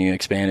situations and you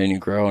expand and you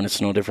grow, and it's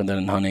no different than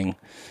in hunting.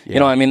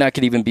 Yeah. That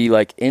could even be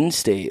like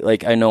in-state.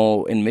 Like I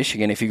know in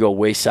Michigan, if you go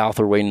way south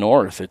or way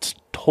north, it's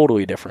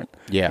totally different.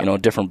 Yeah.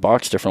 Different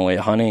bucks, different way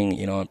of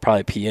hunting.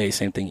 Probably PA,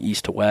 same thing,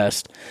 east to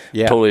west.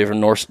 Yeah. Totally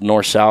different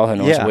north-south. I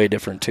know it's way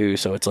different too.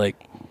 So it's like,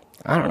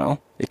 I don't know,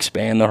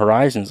 expand the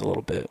horizons a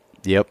little bit.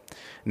 Yep.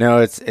 No,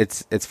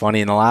 it's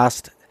funny. I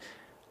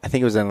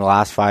think it was in the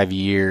last 5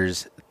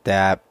 years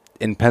that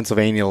in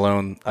Pennsylvania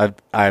alone,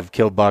 I've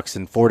killed bucks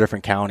in 4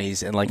 different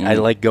counties, and I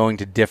like going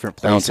to different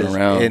places. Bouncing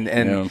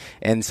around.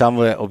 And some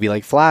of it will be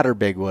like flatter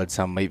big woods,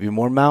 some might be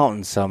more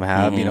mountains, some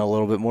have, a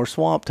little bit more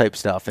swamp type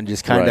stuff, and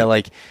just kind of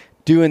like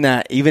doing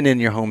that even in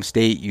your home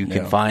state, you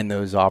can find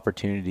those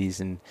opportunities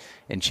and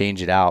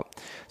change it out.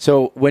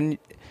 So when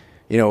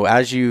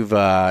as you've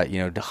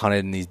hunted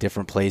in these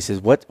different places,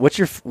 what was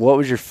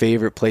your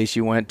favorite place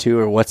you went to,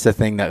 or what's the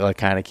thing that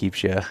kind of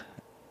keeps you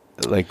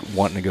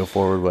wanting to go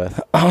forward with?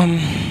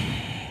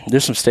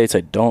 There's some states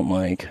I don't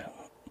like,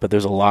 but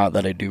there's a lot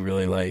that I do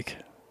really like.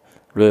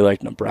 Really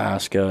like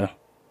Nebraska.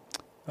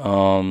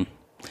 I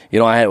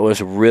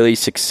was really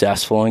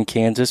successful in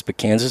Kansas, but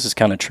Kansas is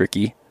kind of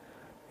tricky.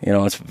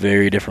 It's a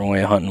very different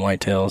way of hunting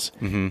whitetails.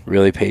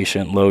 Really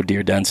patient, low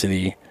deer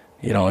density.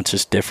 It's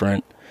just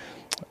different.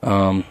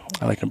 I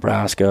like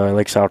Nebraska. I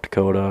like South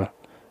Dakota.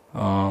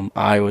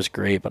 Iowa's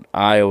great, but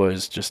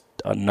Iowa's just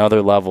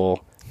another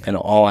level in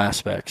all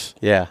aspects.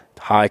 Yeah.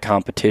 High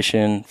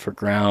competition for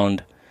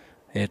ground.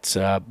 It's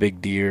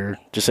big deer.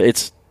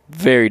 It's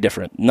very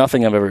different.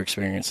 Nothing I've ever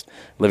experienced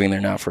living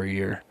there now for a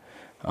year.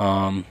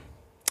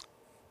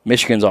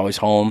 Michigan's always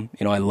home.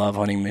 I love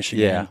hunting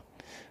Michigan.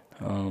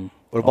 Yeah.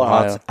 What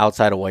about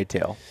outside of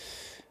whitetail?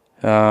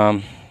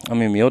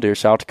 Mule deer,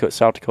 South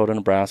Dakota,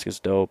 Nebraska's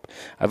dope.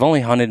 I've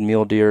only hunted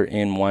mule deer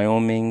in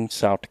Wyoming,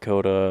 South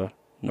Dakota,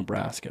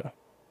 Nebraska.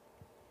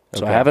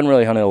 So I haven't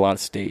really hunted a lot of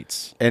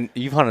states. And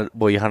you hunt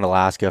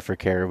Alaska for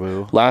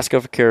caribou.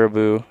 Alaska for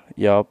caribou,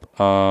 yep.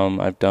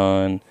 I've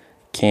done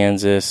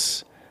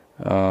Kansas,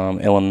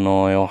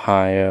 Illinois,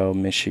 Ohio,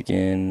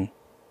 Michigan.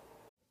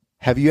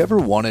 Have you ever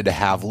wanted to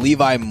have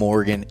Levi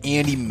Morgan,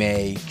 Andy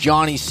May,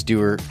 Johnny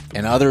Stewart,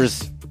 and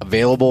others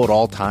available at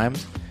all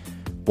times?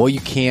 Well,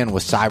 you can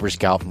with Cyber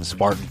Scout from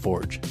Spartan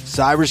Forge.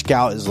 Cyber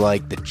Scout is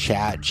like the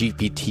chat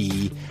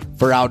GPT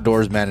for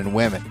outdoors men and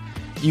women.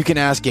 You can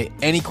ask it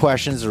any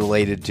questions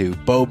related to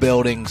bow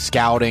building,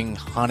 scouting,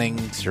 hunting,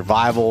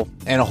 survival,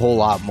 and a whole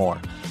lot more.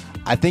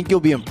 I think you'll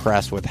be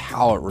impressed with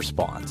how it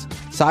responds.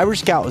 Cyber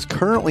Scout is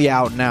currently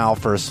out now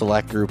for a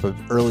select group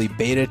of early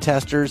beta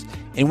testers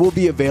and will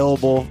be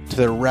available to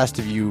the rest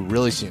of you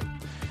really soon.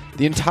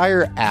 The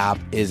entire app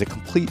is a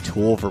complete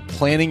tool for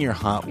planning your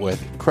hunt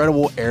with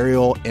incredible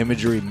aerial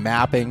imagery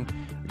mapping,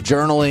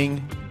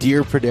 journaling,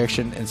 deer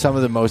prediction, and some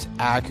of the most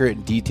accurate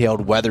and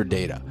detailed weather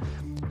data.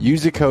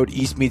 Use the code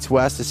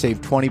EastMeetsWest to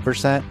save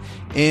 20%,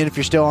 and if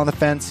you're still on the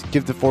fence,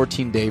 give the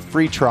 14-day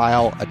free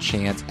trial a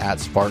chance at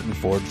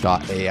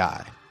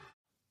SpartanForge.ai.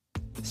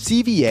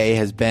 CVA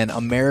has been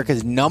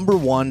America's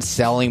 #1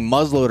 selling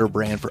muzzleloader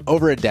brand for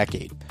over a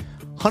decade.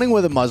 Hunting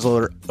with a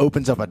muzzleloader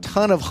opens up a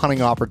ton of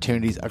hunting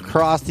opportunities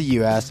across the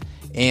U.S.,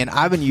 and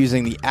I've been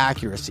using the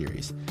Acura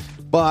series.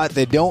 But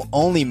they don't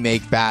only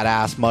make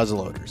badass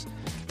muzzleloaders.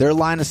 Their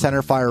line of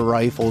centerfire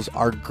rifles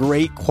are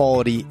great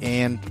quality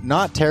and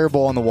not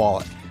terrible on the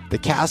wallet. The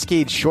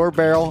Cascade short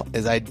barrel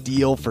is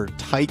ideal for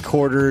tight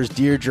quarters,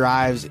 deer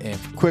drives, and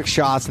quick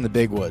shots in the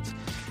big woods.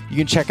 You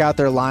can check out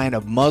their line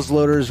of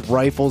muzzleloaders,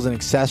 rifles, and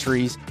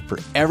accessories for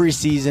every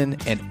season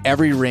and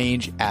every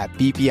range at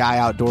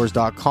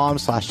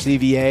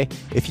bpioutdoors.com/CVA.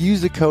 If you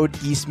use the code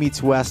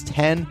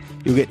EastMeetsWest10,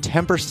 you'll get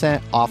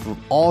 10% off of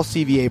all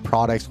CVA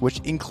products, which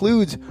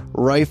includes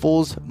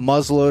rifles,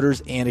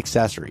 muzzleloaders, and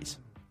accessories.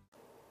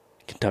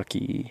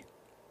 Kentucky,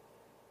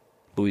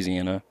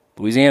 Louisiana.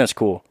 Louisiana's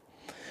cool.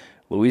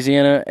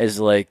 Louisiana is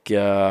like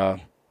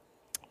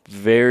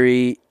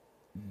very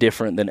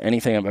different than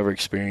anything I've ever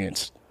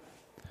experienced.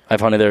 I've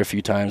hunted there a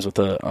few times with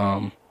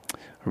a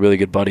really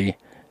good buddy,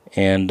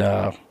 and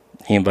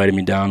he invited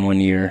me down one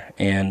year,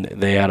 and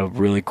they had a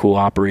really cool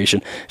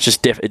operation. It's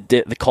just different.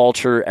 The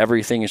culture,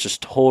 everything is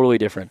just totally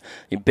different.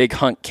 A big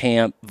hunt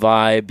camp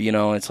vibe,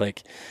 it's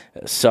like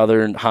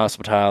Southern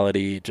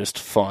hospitality, just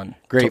fun.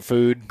 Great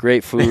food.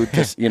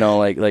 Just,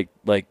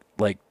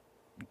 like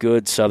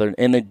good Southern.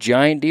 And the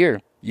giant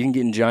deer. You can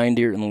get giant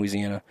deer in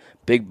Louisiana.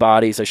 Big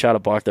bodies. I shot a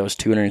buck that was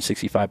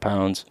 265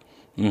 pounds.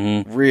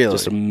 Mm-hmm. Really?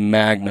 Just a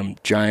magnum,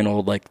 giant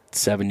old,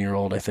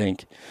 7-year-old, I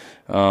think.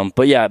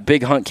 But yeah,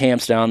 big hunt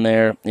camps down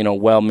there,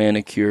 well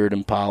manicured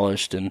and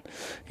polished, and,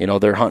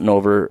 they're hunting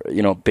over,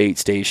 bait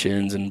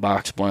stations and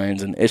box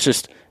blinds, and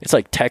it's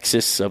like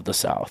Texas of the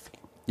South.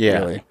 Yeah.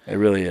 Really. It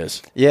really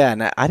is. Yeah,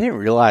 and I didn't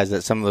realize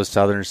that some of those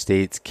southern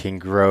states can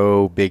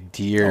grow big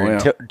deer. Oh,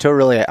 yeah. Until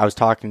really, I was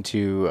talking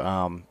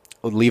to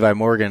Levi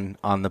Morgan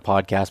on the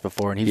podcast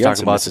before, and he was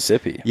talking about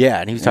Mississippi.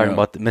 Yeah, and he was talking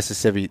about the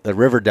Mississippi, the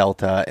river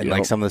delta, and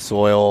Yep. some of the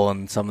soil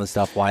and some of the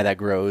stuff, why that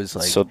grows.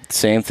 So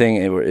same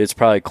thing. It's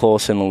probably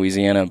close in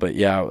Louisiana, but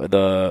yeah,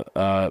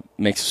 the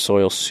makes the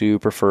soil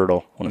super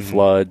fertile when it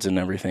floods and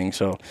everything.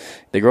 So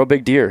they grow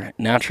big deer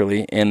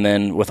naturally, and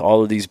then with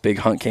all of these big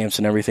hunt camps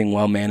and everything,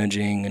 well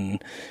managing,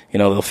 and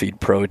they'll feed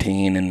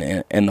protein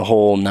and the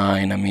whole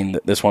nine. I mean,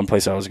 this one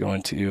place I was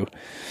going to,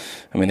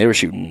 they were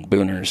shooting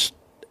booners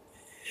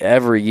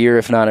every year,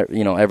 if not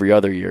every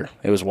other year.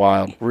 It was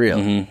wild.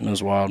 Really? Mm-hmm. It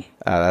was wild.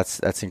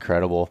 That's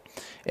incredible.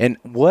 And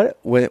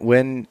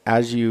when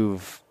as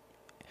you've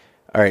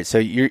all right, so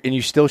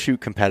you still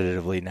shoot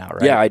competitively now,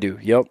 right? Yeah, I do.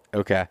 Yep.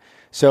 Okay.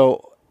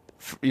 So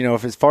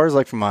if as far as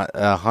from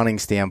a hunting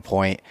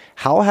standpoint,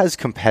 how has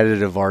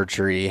competitive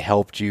archery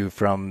helped you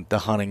from the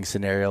hunting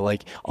scenario?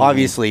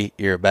 Obviously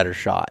you're a better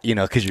shot,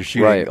 because you're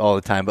shooting all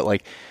the time,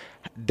 but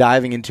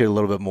diving into it a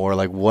little bit more,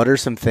 what are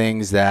some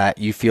things that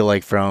you feel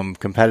like from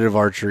competitive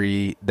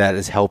archery that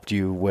has helped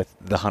you with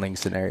the hunting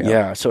scenario?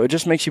 Yeah, so it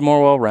just makes you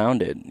more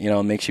well-rounded.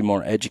 It makes you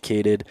more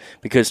educated,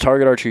 because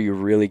target archery, you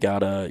really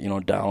gotta,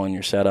 dial in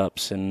your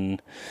setups,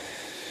 and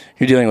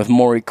you're dealing with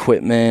more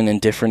equipment and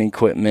different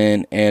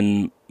equipment,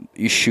 and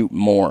you shoot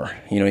more.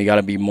 You got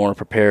to be more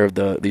prepared.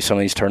 Some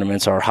of these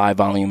tournaments are high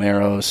volume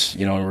arrows.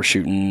 We're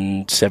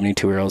shooting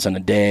 72 arrows in a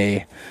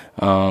day,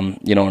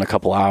 in a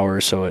couple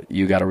hours. So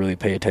you got to really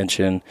pay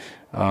attention.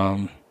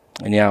 And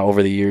yeah,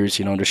 over the years,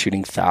 just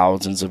shooting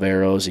thousands of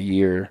arrows a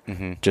year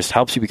just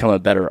helps you become a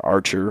better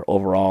archer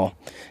overall.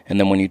 And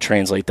then when you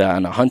translate that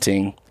into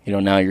hunting,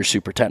 now you're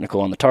super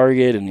technical on the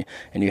target, and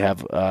you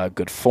have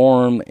good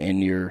form,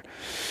 and you're,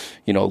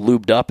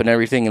 lubed up and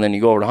everything. And then you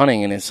go over to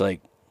hunting, and it's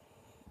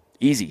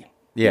easy.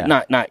 Yeah.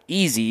 Not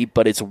easy,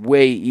 but it's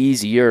way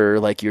easier.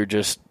 You're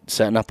just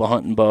setting up a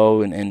hunting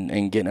bow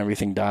and getting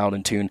everything dialed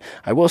and tuned.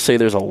 I will say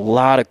there's a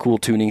lot of cool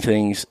tuning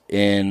things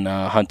in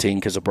hunting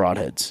because of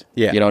broadheads.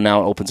 Yeah.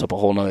 Now it opens up a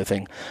whole nother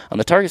thing. On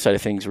the target side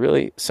of things,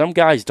 really, some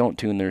guys don't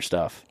tune their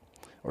stuff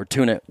or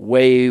tune it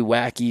way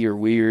wacky or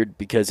weird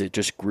because it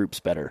just groups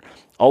better.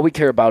 All we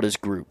care about is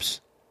groups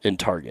in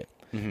target.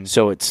 Mm-hmm.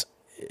 So it's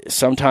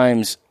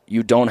sometimes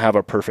you don't have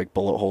a perfect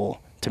bullet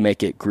hole to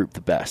make it group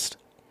the best.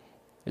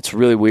 It's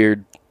really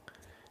weird.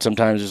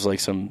 Sometimes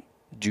there's some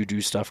juju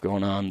stuff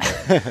going on,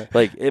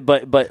 but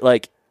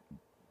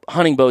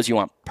hunting bows you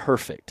want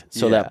perfect,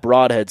 so that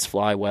broadheads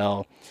fly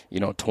well,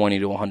 20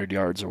 to 100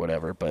 yards or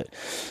whatever. But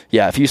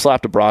yeah, if you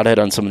slapped a broadhead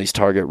on some of these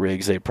target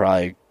rigs, they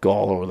probably go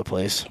all over the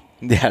place.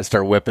 Yeah,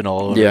 start whipping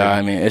all over. Yeah,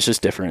 it's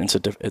just different.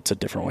 It's a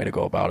different way to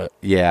go about it.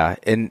 Yeah,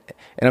 and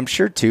I'm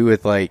sure too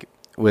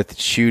with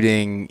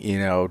shooting,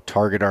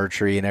 target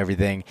archery and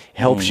everything,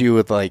 helps you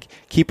with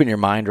keeping your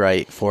mind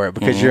right for it,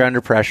 because you're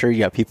under pressure. You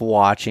got people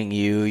watching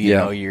you.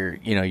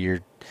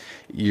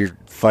 You're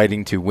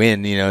fighting to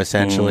win.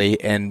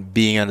 Essentially, and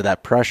being under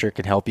that pressure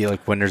can help you.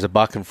 When there's a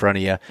buck in front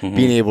of you,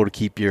 being able to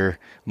keep your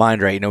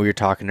mind right. We were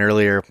talking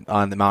earlier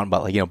on the mountain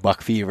about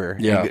buck fever.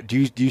 Yeah.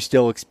 Do you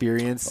still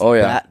experience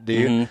that? Do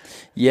you?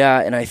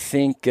 Yeah, and I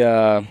think.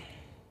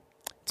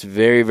 It's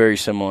very, very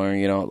similar,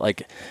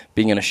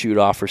 being in a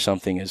shoot-off or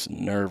something is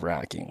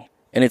nerve-wracking.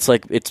 And it's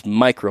like, it's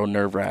micro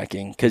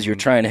nerve-wracking because you're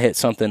trying to hit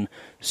something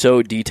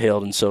so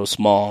detailed and so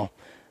small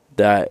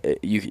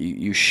that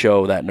you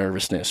show that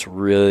nervousness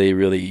really,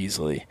 really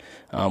easily.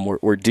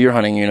 Where deer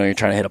hunting, you're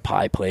trying to hit a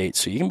pie plate,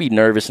 so you can be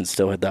nervous and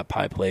still hit that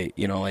pie plate,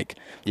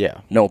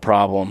 no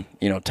problem,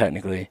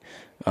 technically.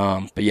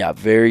 But yeah,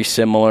 very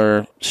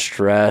similar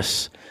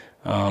stress,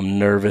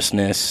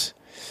 nervousness.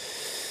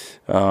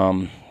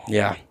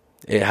 Yeah,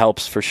 it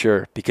helps for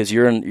sure because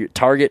you're in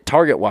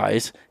target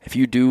wise. If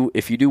you do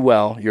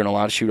well, you're in a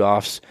lot of shoot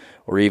offs,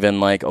 or even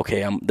like,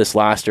 okay, this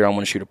last year I'm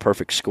going to shoot a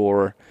perfect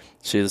score.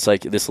 So it's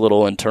like this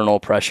little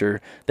internal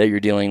pressure that you're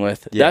dealing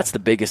with. Yeah. That's the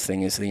biggest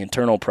thing, is the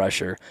internal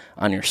pressure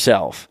on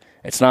yourself.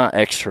 It's not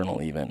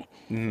external even.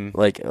 Mm-hmm.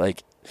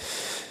 Like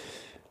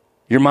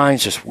your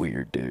mind's just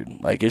weird,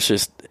 dude. Like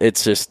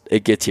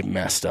it gets you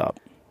messed up.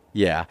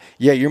 Yeah.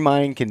 Yeah. Your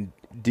mind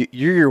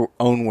you're your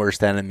own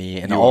worst enemy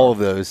in all of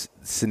those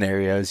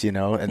scenarios,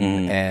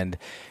 and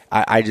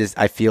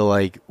I feel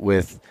like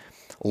with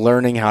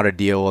learning how to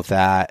deal with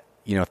that,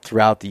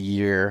 throughout the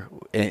year,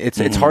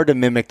 it's hard to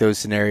mimic those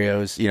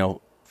scenarios,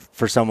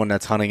 for someone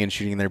that's hunting and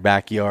shooting in their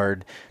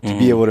backyard to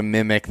be able to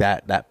mimic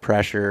that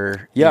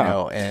pressure,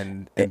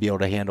 and be able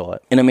to handle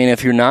it. And I mean,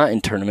 if you're not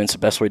in tournaments, the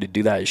best way to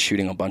do that is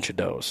shooting a bunch of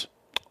does,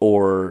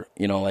 or,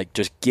 like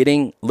just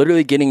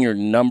literally getting your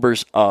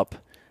numbers up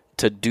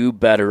to do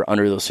better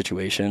under those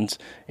situations.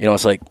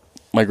 It's like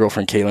my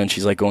girlfriend Caitlin,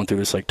 she's like going through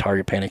this like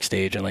target panic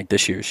stage, and like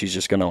this year she's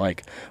just gonna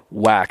like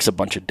wax a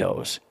bunch of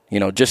does,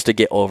 just to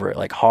get over it,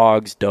 like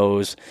hogs,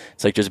 does.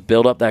 It's like just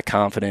build up that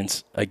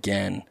confidence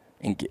again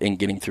in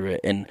getting through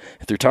it. And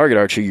through target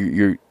archery,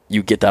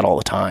 you get that all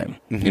the time,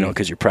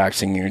 because you're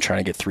practicing and you're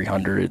trying to get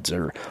 300s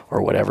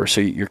or whatever.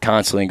 So you're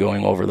constantly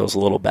going over those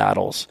little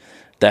battles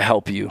that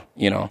help you,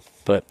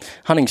 But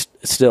hunting's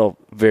still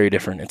very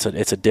different.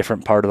 It's a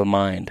different part of the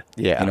mind.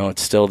 Yeah.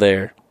 It's still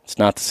there. It's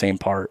not the same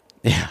part.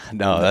 Yeah,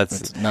 no,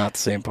 it's not the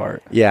same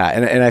part. Yeah,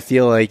 and I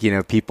feel like,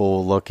 people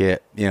will look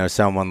at,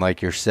 someone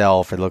like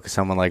yourself, or look at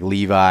someone like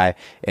Levi,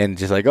 and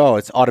just like, oh,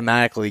 it's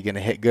automatically going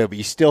to hit good, but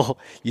you still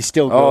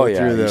go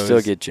through those. You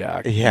still get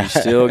jacked. Yeah. You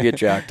still get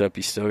jacked up.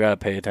 You still got to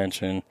pay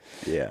attention.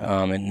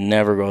 Yeah. It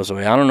never goes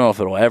away. I don't know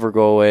if it'll ever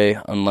go away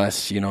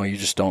unless, you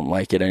just don't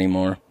like it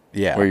anymore.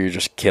 Yeah. Where you're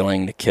just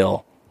killing to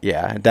kill.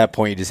 Yeah, at that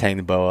point, you just hang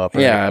the bow up.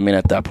 Right? Yeah, I mean,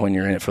 at that point,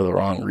 you're in it for the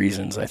wrong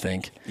reasons, I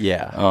think.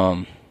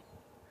 Yeah.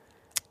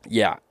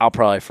 Yeah, I'll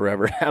probably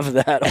forever have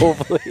that,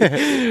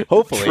 hopefully.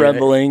 Hopefully.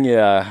 Trembling, right?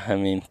 Yeah. I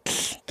mean,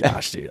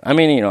 gosh, dude. I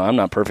mean, I'm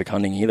not perfect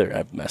hunting either.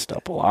 I've messed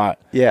up a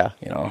lot. Yeah.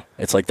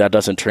 It's like that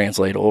doesn't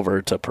translate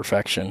over to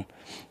perfection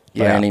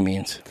by any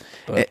means.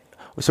 But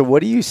so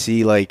what do you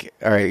see, like,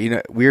 all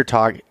right, we were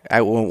talking,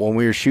 when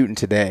we were shooting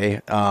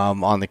today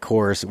on the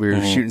course, we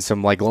were shooting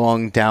some, like,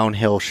 long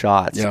downhill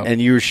shots,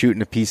 and you were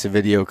shooting a piece of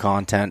video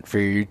content for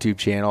your YouTube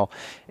channel,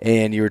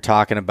 and you were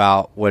talking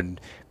about when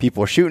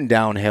people are shooting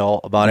downhill,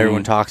 about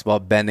everyone talks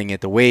about bending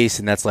at the waist,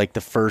 and that's, like, the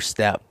first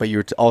step, but you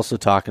were also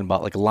talking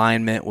about, like,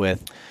 alignment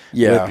with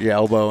your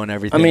elbow and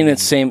everything. I mean,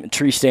 it's same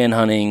tree stand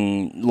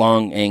hunting,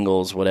 long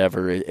angles,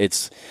 whatever.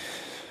 It's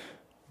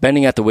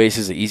bending at the waist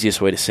is the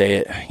easiest way to say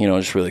it,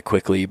 just really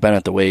quickly. You bend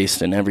at the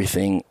waist and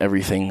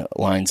everything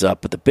lines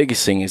up. But the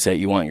biggest thing is that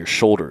you want your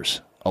shoulders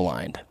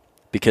aligned.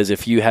 Because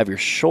if you have your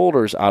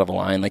shoulders out of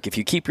line, like if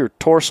you keep your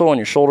torso and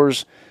your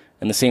shoulders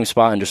in the same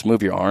spot and just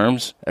move your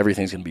arms,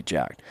 everything's going to be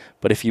jacked.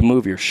 But if you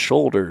move your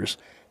shoulders,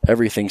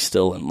 everything's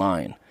still in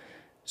line.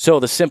 So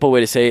the simple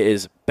way to say it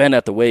is bend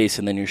at the waist,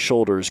 and then your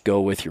shoulders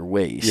go with your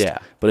waist. Yeah.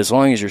 But as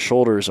long as your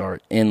shoulders are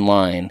in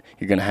line,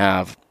 you're going to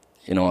have,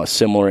 a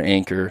similar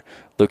anchor.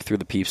 Look through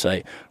the peep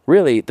sight.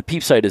 Really, the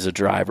peep sight is a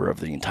driver of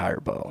the entire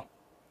bow.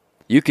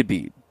 You could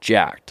be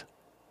jacked,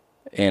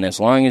 and as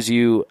long as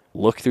you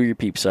look through your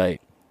peep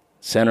sight,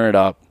 center it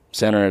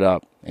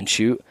up, and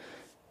shoot,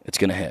 it's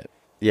going to hit.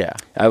 Yeah.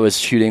 I was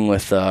shooting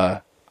with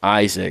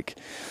Isaac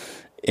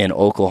in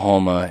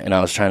Oklahoma, and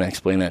I was trying to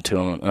explain that to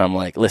him, and I'm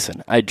like,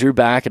 listen, I drew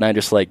back, and I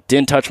just, like,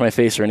 didn't touch my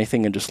face or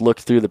anything, and just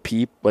looked through the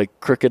peep, like,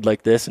 crooked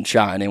like this, and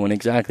shot, and it went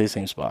exactly the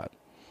same spot.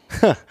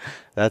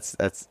 That's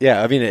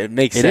I mean, it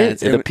makes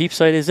sense. The peep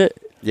sight is it.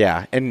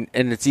 Yeah, and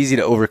it's easy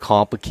to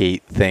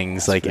overcomplicate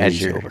things, like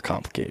as you're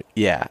overcomplicate.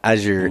 Yeah,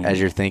 as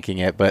you're thinking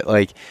it, but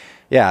like,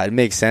 yeah, it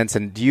makes sense.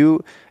 And do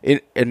you?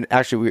 And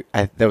actually,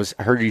 I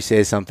heard you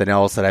say something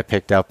else that I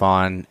picked up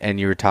on,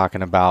 and you were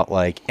talking about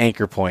like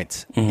anchor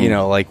points.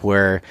 Like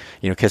where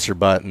kisser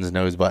buttons,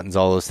 nose buttons,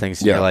 all those things.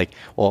 And you're like,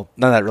 well,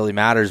 none of that really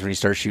matters when you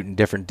start shooting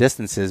different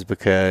distances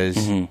because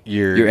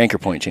your anchor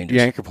point changes.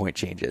 Your anchor point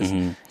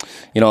changes.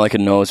 Like a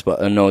nose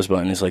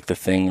button is like the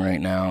thing right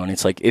now, and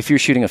it's like if you're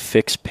shooting a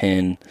fixed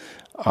pin,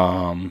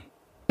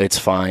 it's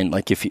fine.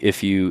 Like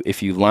if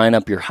you line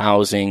up your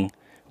housing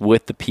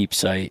with the peep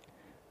sight,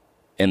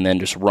 and then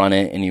just run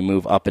it, and you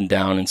move up and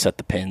down and set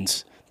the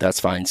pins, that's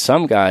fine.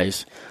 Some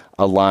guys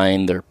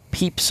align their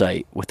peep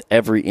sight with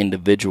every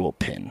individual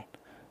pin,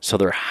 so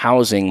their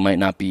housing might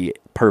not be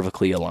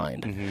perfectly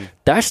aligned.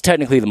 That's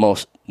technically the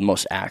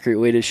most accurate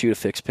way to shoot a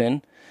fixed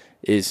pin.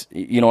 Is,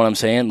 you know what I'm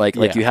saying? Like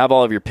you have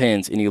all of your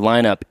pins, and you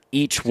line up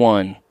each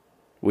one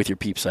with your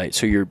peep sight.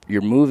 So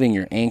you're moving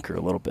your anchor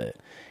a little bit.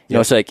 You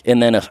know, it's like,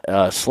 and then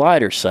a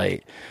slider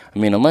sight, I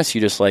mean, unless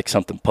you just like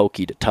something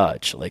pokey to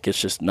touch, like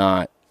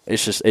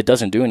it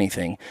doesn't do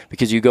anything,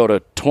 because you go to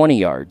 20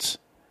 yards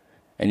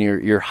and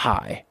you're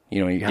high,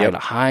 you know, you have a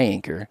high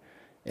anchor,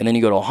 and then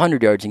you go to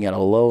 100 yards and you got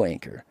a low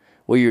anchor.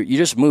 Well, you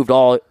just moved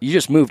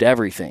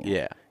everything.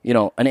 Yeah. You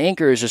know, an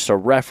anchor is just a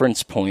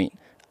reference point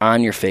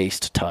on your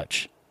face to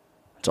touch.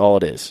 That's all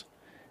it is.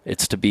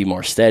 It's to be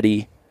more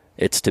steady.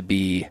 It's to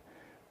be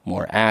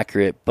more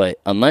accurate. But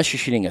unless you're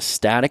shooting a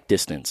static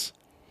distance,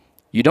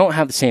 you don't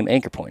have the same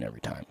anchor point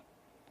every time.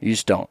 You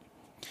just don't.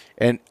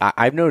 And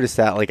I've noticed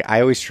that, like,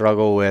 I always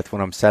struggle with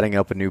when I'm setting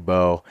up a new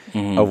bow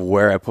of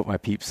where I put my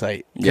peep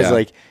sight. Because,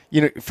 like, you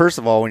know, first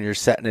of all, when you're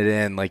setting it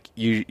in, like,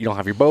 you don't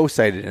have your bow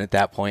sighted in at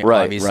that point,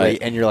 obviously. Right.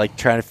 And you're, like,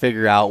 trying to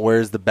figure out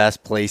where's the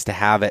best place to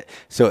have it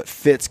so it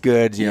fits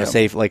good. You know,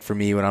 say, like, for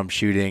me when I'm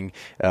shooting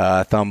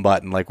thumb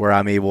button, like, where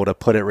I'm able to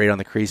put it right on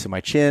the crease of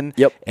my chin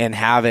and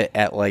have it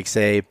at, like,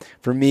 say,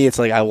 for me, it's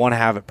like I want to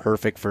have it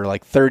perfect for,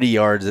 like, 30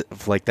 yards.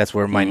 Like, that's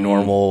where my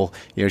normal,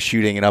 you know,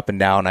 shooting it up and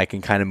down, I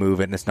can kind of move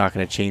it, and it's not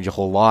going to change a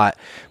whole lot.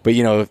 But,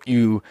 you know, if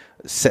you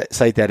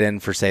sight that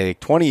in for, say, like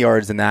 20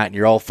 yards in that, and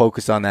you're all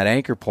focused on that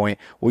anchor point,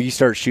 well, you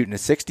start shooting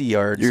at 60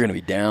 yards, you're going to be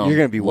down. You're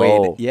going to be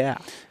low. way.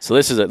 So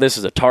this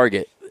is a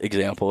target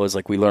example. Is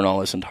like, we learn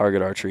all this in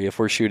target archery. If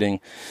we're shooting,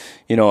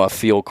 you know, a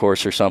field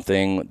course or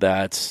something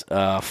that's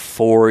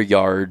 4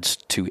 yards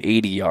to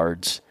 80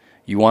 yards,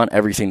 you want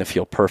everything to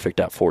feel perfect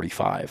at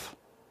 45.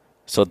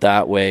 So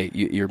that way,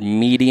 your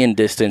median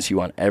distance, you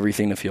want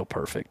everything to feel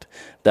perfect.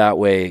 That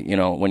way, you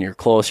know, when you're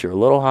close, you're a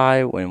little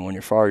high. When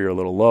you're far, you're a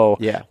little low.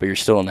 Yeah. But you're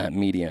still in that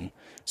median.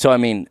 So, I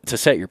mean, to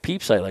set your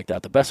peep sight like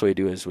that, the best way to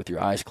do it is with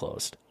your eyes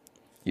closed.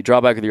 You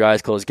draw back with your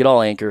eyes closed, get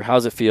all anchor.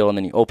 How's it feel? And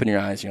then you open your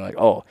eyes, and you're like,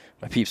 oh,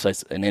 my peep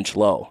sight's an inch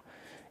low.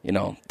 You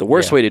know, the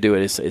worst way to do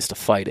it is to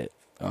fight it.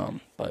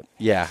 But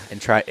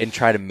and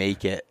try to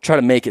make it. Try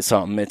to make it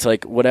something. It's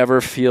like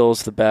whatever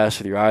feels the best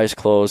with your eyes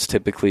closed.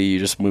 Typically, you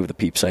just move the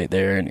peep sight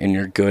there, and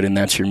you're good. And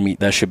that's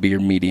that should be your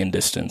median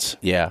distance.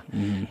 Yeah,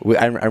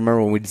 I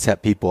remember when we'd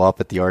set people up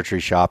at the archery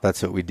shop.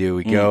 That's what we do.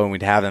 We go and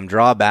we'd have them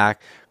draw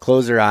back,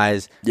 close their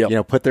eyes, you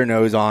know, put their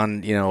nose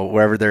on, you know,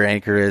 wherever their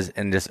anchor is,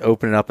 and just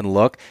open it up and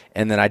look.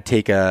 And then I'd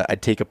take a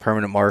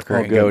permanent marker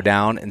and go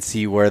down and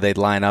see where they'd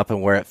line up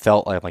and where it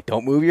felt like. I'm like,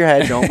 don't move your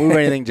head, don't move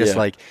anything, just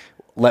like.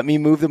 Let me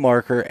move the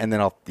marker, and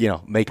then I'll, you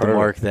know, make the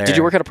mark there. Did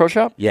you work at a pro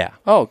shop? Yeah.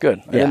 Oh,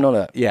 good. I didn't know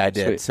that. Yeah, I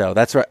did. Sweet. So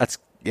that's right. That's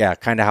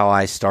kind of how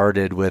I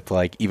started with,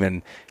 like,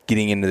 even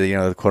getting into the, you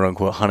know, the quote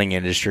unquote hunting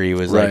industry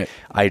was like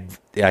I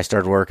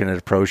started working at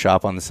a pro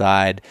shop on the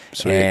side.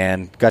 Sweet.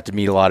 And got to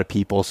meet a lot of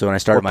people. So when I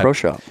started my pro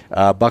shop,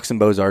 Bucks and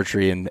Bows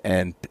Archery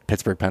in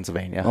Pittsburgh,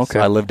 Pennsylvania. Okay. So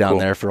I lived down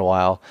there for a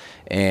while,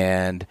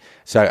 and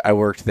so I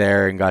worked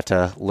there and got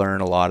to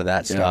learn a lot of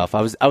that stuff.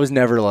 I was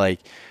never like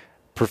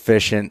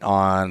proficient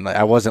on.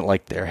 I wasn't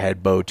like their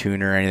head bow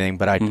tuner or anything,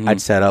 but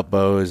I'd set up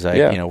bows.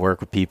 I you know, work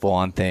with people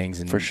on things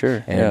and for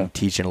sure and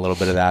teaching a little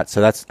bit of that.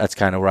 So that's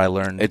kind of where I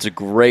learned. It's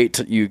great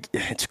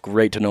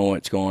to know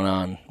what's going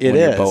on when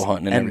you're bow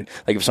hunting and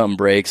like if something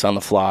breaks on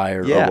the fly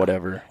or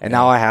whatever. And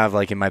now I have,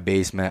 like, in my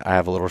basement, I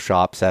have a little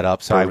shop set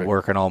up, so I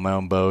work on all my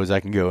own bows. I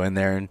can go in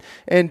there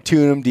and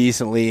tune them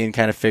decently and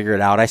kind of figure it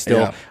out. I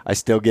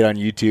still get on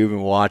YouTube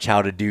and watch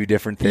how to do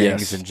different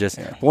things and just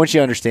once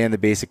you understand the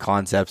basic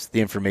concepts, the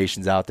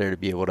information's out there to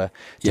be able to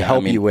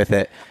help you with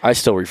it. I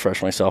still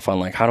refresh myself on,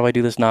 like, how do I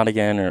do this knot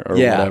again or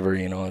whatever,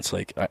 you know. It's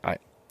like I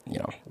you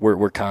know,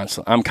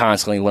 I'm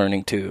constantly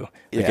learning too.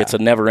 Like it's a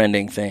never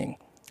ending thing.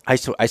 I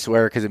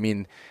swear, because I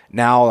mean,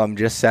 now I'm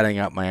just setting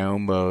up my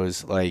own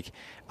bows. Like,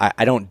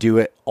 I don't do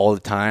it all the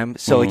time.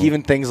 So like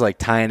even things like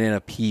tying in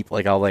a peep,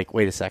 like I'll like,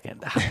 wait a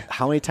second,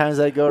 how many times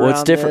did I go around? Well,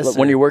 it's different.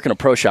 When you work in a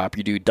pro shop,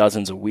 you do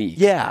dozens a week.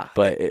 Yeah.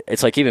 But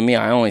it's like, even me,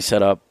 I only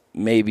set up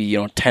maybe, you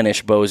know,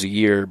 10-ish bows a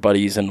year,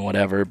 buddies and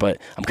whatever, but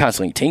I'm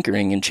constantly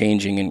tinkering and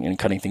changing and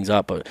cutting things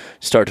up. But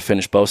start to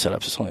finish bow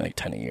setups, it's only like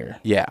 10 a year.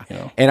 Yeah. You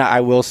know? And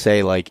I will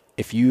say, like,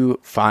 if you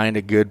find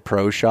a good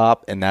pro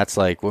shop, and that's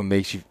like what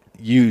makes you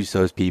use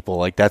those people,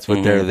 like that's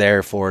what they're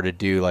there for to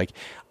do. Like,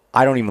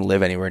 I don't even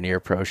live anywhere near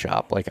a pro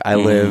shop. Like, I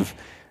live,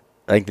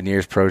 I think the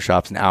nearest pro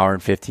shop's an hour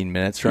and 15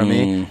 minutes from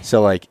me.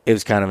 So like, it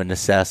was kind of a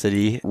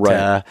necessity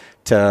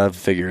to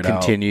figure it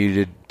out,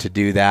 continue to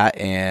do that.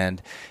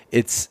 And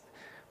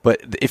but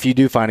if you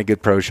do find a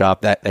good pro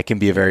shop, that can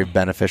be a very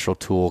beneficial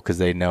tool because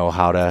they know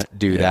how to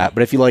do that.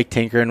 But if you like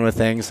tinkering with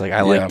things, like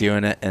I like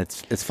doing it, and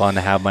it's fun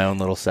to have my own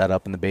little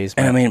setup in the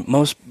basement. And I mean,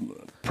 most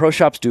pro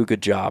shops do a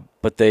good job,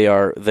 but they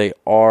are,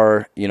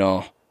 you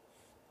know,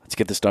 let's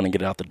get this done and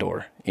get it out the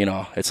door. You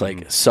know, it's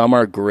like some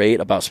are great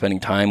about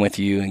spending time with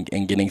you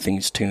and getting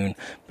things tuned,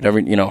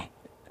 but you know,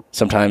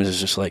 sometimes it's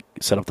just like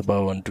set up the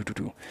bow and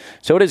do.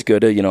 So it is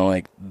good to, you know,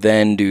 like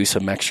then do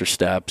some extra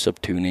steps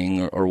of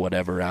tuning or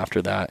whatever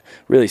after that.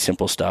 Really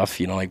simple stuff,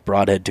 you know, like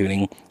broadhead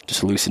tuning,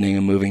 just loosening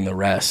and moving the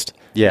rest.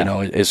 Yeah. You know,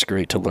 it's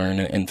great to learn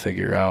and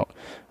figure out.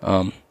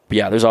 But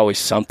yeah, there's always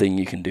something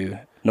you can do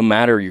no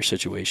matter your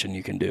situation,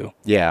 you can do.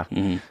 Yeah.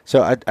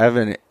 So I have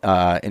an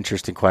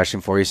interesting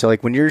question for you. So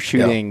like when you're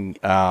shooting,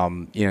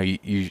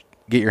 you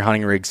get your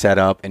hunting rig set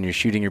up and you're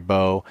shooting your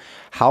bow,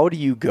 how do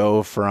you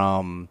go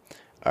from,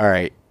 all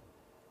right,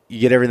 you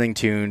get everything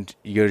tuned,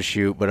 you go to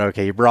shoot, but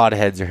okay, your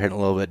broadheads are hitting a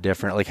little bit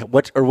different. Like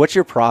what's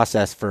your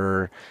process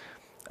for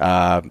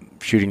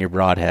shooting your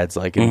broadheads,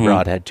 like in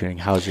broadhead tuning?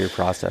 How's your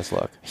process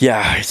look?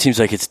 Yeah, it seems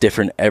like it's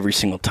different every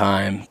single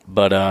time,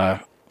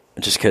 but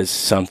just because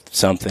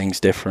some things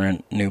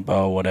different, new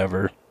bow,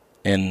 whatever.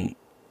 And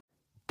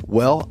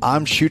well,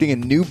 I'm shooting a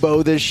new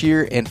bow this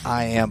year, and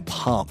I am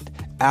pumped.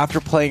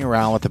 After playing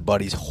around with a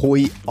buddy's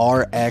Hoyt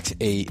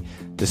RX8,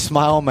 the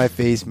smile on my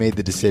face made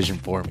the decision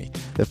for me.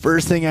 The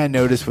first thing I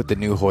noticed with the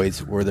new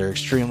Hoyts were their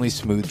extremely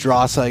smooth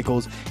draw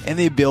cycles and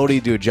the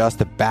ability to adjust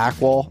the back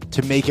wall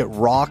to make it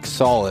rock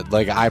solid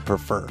like I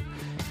prefer.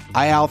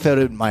 I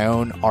outfitted my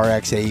own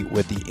RX8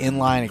 with the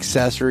inline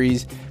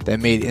accessories that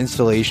made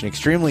installation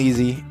extremely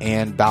easy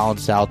and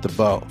balanced out the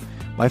bow.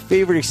 My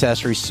favorite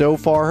accessory so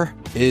far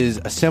is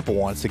a simple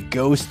one. It's the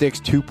Go Sticks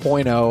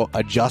 2.0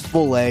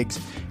 adjustable legs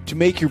to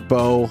make your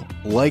bow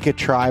like a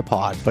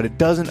tripod, but it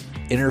doesn't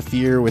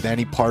interfere with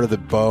any part of the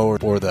bow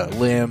or the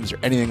limbs or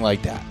anything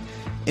like that.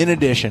 In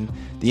addition,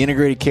 the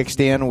integrated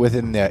kickstand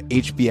within the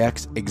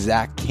HBX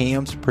Exact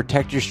cams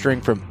protect your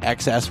string from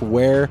excess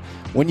wear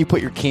when you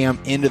put your cam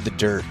into the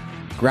dirt.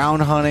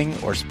 Ground hunting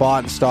or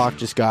spot and stock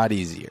just got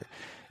easier.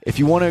 If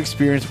you want to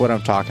experience what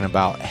I'm talking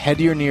about, head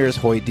to your nearest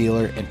Hoyt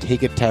dealer and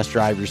take a test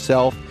drive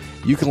yourself.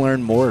 You can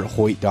learn more at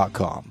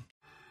Hoyt.com.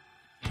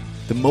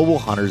 The Mobile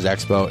Hunters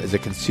Expo is a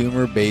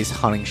consumer-based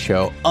hunting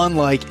show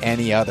unlike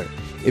any other.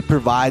 It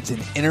provides an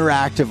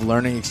interactive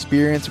learning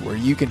experience where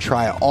you can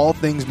try all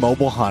things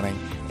mobile hunting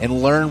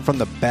and learn from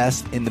the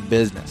best in the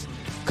business.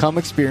 Come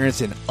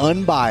experience an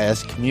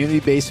unbiased,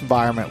 community-based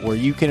environment where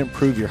you can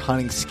improve your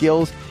hunting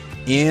skills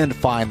and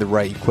find the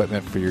right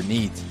equipment for your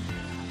needs.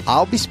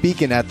 I'll be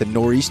speaking at the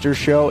Nor'easter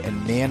Show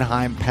in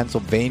Manheim,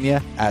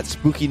 Pennsylvania at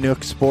Spooky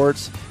Nook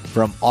Sports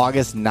from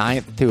August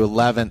 9th to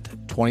 11th,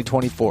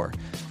 2024.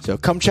 So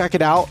come check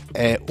it out,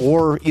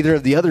 or either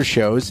of the other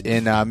shows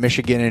in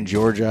Michigan and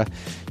Georgia.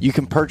 You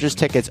can purchase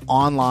tickets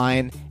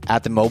online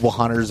at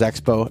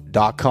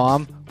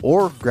themobilehuntersexpo.com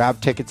or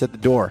grab tickets at the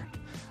door.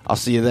 I'll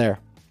see you there.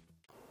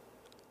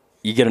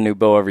 You get a new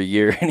bow every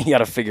year, and you got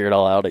to figure it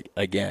all out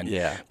again.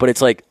 Yeah. But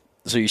it's like,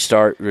 so you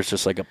start, it's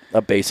just like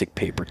a basic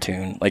paper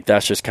tune. Like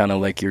that's just kind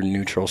of like your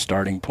neutral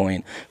starting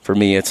point. For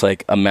me, it's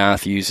like a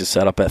Matthews is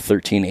set up at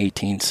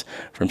 13/18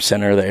 from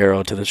center of the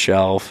arrow to the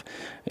shelf.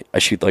 I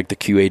shoot like the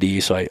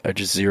QAD, so I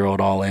just zero it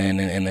all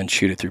in and then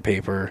shoot it through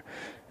paper.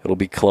 It'll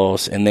be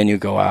close. And then you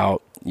go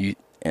out.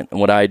 And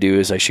what I do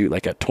is I shoot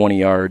like at 20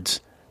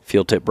 yards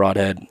field tip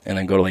broadhead and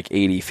then go to like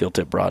 80 field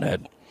tip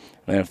broadhead.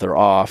 And if they're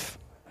off,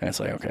 and it's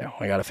like, okay,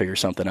 I got to figure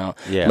something out.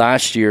 Yeah.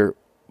 Last year,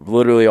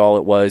 literally all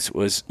it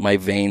was my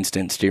vanes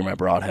didn't steer my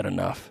broadhead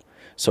enough.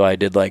 So I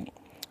did like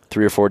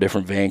 3 or 4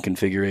 different vane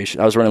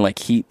configurations. I was running like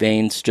heat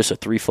vanes, just a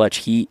 3-fletch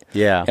heat.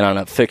 Yeah. And on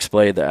a fixed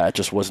blade, that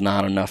just was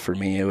not enough for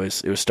me. It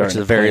was starting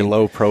to a very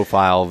low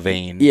profile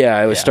vane. Yeah,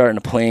 I was starting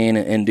to plane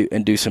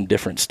and do some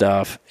different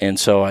stuff. And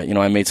so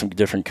I made some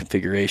different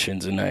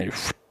configurations and I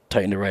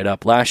tightened it right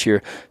up. Last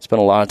year,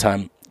 spent a lot of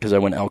time because I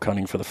went elk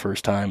hunting for the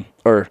first time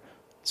or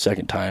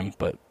second time,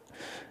 but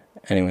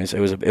anyways, it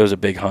was a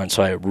big hunt,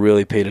 so I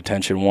really paid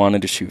attention,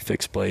 wanted to shoot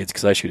fixed blades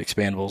because I shoot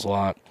expandables a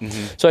lot.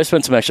 So I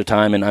spent some extra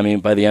time, and I mean,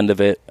 by the end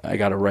of it, I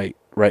got a right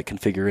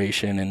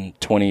configuration and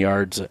 20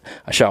 yards.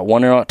 I shot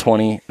one arrow at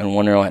 20 and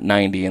one arrow at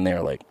 90, and they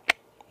were like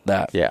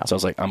that. Yeah. So I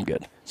was like, I'm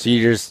good. So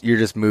you're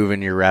just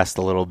moving your rest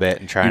a little bit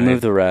and trying to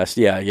move the rest.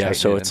 Yeah.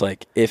 So it's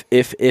like if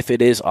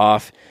it is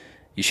off,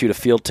 you shoot a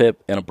field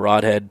tip and a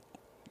broadhead.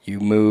 You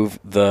move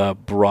the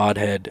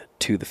broadhead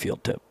to the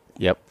field tip.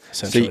 Yep.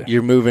 So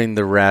you're moving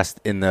the rest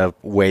in the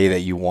way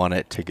that you want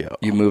it to go.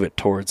 You move it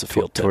towards the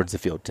field tip. Towards the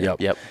field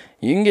tip. Yep.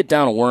 You can get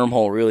down a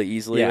wormhole really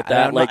easily with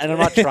that. And I'm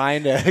not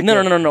trying to.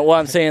 No. Well,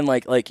 I'm saying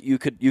like you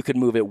could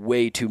move it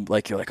way too.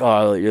 Like you're like,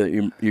 oh,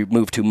 you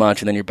move too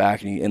much, and then you're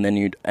back, and then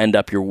you end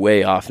up your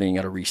way off, and then you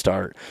got to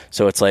restart.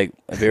 So it's like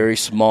a very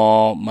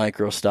small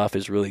micro stuff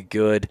is really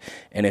good,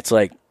 and it's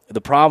like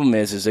the problem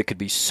is it could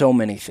be so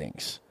many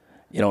things.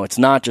 It's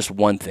not just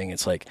one thing.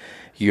 It's like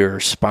your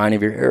spine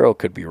of your arrow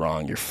could be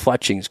wrong. Your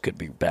fletchings could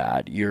be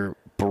bad. Your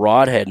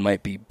broadhead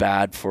might be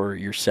bad for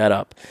your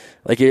setup.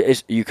 Like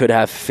you could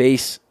have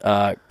face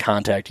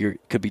contact. You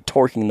could be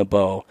torquing the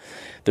bow.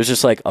 There's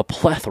just like a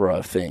plethora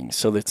of things.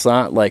 So it's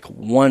not like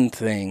one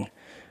thing.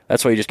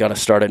 That's why you just got to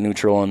start at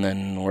neutral, and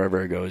then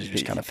wherever it goes, you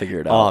just kind of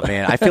figure it out. Oh,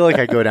 man. I feel like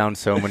I go down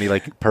so many,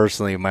 like,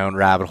 personally, my own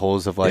rabbit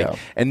holes of, like,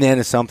 and then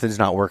if something's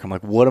not working, I'm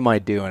like, what am I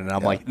doing? And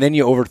I'm like, then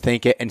you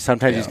overthink it, and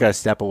sometimes you just got to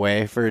step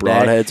away for a day.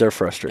 Broadheads are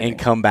frustrating. And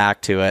come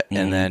back to it,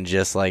 and then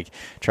just, like,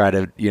 try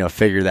to,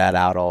 figure that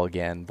out all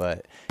again.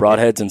 But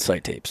broadheads and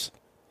sight tapes.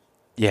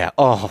 Yeah.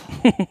 Oh,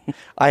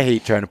 I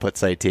hate trying to put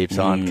sight tapes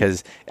on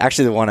because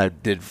actually the one I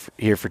did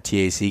here for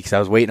TAC, because I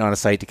was waiting on a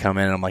sight to come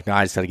in and I'm like, no,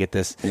 I just got to get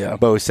this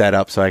bow set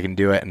up so I can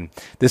do it. And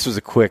this was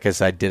the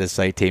quickest I did a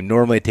sight tape.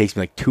 Normally it takes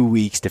me like 2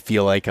 weeks to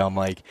feel like I'm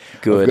like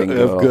good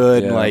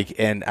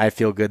and I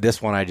feel good.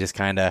 This one I just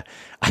kind of,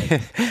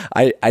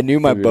 I knew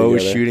my bow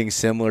was shooting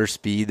similar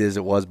speed as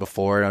it was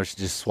before, and I was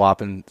just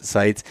swapping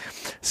sights.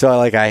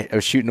 So I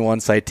was shooting one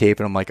sight tape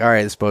and I'm like, all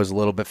right, this bow's a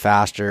little bit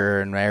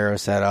faster and my arrow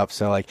set up.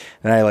 So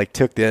then I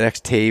took the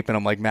next tape and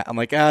I'm like,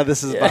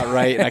 this is about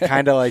right. And I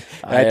kind of I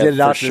did it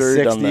out to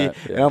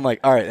 60 and I'm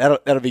like, all right,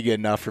 that'll be good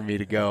enough for me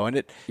to go.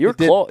 And you were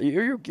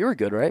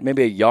good, right?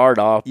 Maybe a yard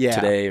off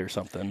today or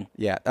something.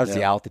 Yeah, that was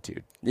the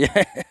altitude.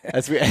 Yeah,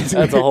 that's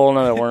a whole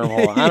nother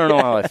wormhole. I don't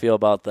know how I feel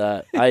about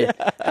that. I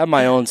have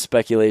my own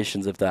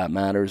speculations if that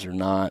matters or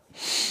not.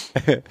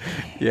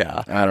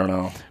 Yeah, I don't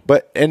know.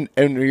 But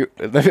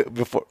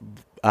before.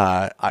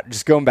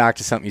 Just going back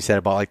to something you said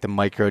about the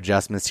micro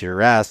adjustments to your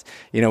rest,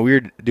 we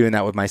were doing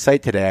that with my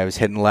sight today. I was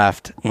hitting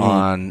left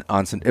on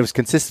some, it was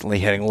consistently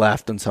hitting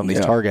left on some of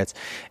these targets.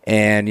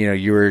 And,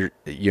 you were,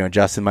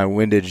 adjusting my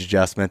windage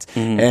adjustments.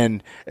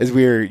 And as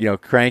we were,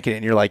 cranking it,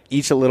 and you're like,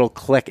 each little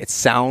click, it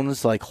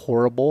sounds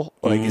horrible.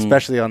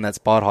 Especially on that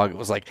spot hog, it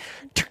was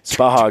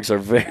spot hogs are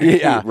very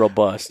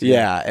robust.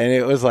 Yeah. And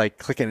it was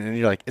clicking, and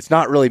you're like, it's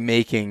not really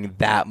making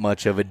that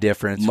much of a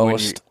difference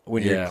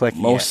when you're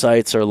clicking. Most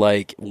sights are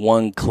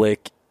one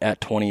click at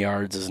 20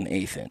 yards is an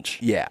 1/8 inch.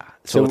 Yeah.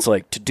 So it's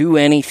to do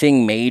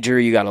anything major,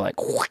 you got to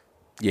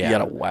you got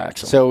to whack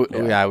them. So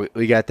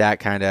we got that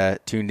kind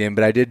of tuned in,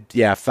 but I did,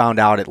 found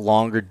out at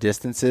longer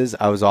distances,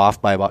 I was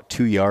off by about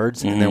 2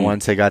 yards. And then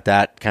once I got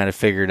that kind of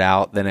figured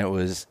out, then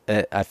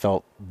I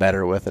felt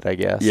better with it, I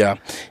guess. Yeah.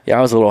 Yeah.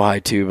 I was a little high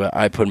too, but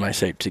I put my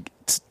sight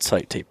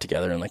tape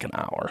together in an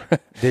hour.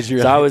 Did you?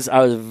 So I was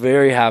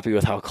very happy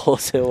with how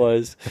close it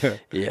was.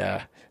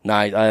 Yeah. No,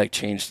 I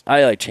changed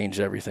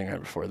everything right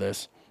before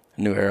this.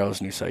 New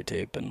arrows, new sight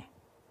tape, and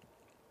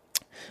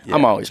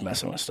I'm always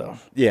messing with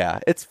stuff. Yeah,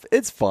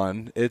 it's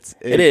fun. It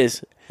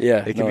is.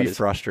 Yeah, it can be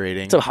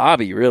frustrating. It's a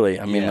hobby, really.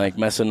 I mean,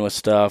 messing with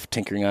stuff,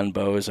 tinkering on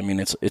bows. I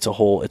mean, it's a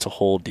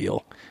whole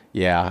deal.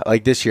 Yeah,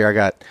 this year I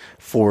got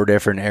 4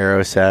 different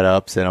arrow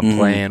setups that I'm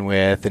playing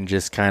with, and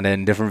just kind of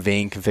in different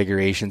vein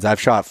configurations.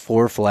 I've shot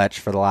 4 fletch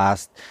for the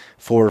last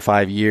 4 or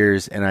 5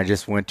 years, and I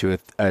just went to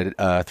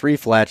a 3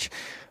 fletch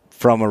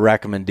from a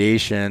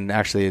recommendation.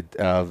 Actually,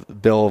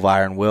 Bill of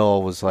Iron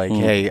Will was like,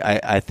 hey,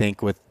 I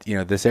think with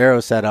this arrow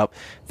setup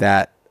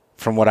that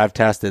from what I've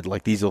tested,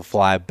 these will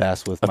fly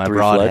best with my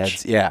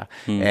broadheads. Yeah.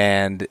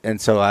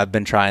 And so I've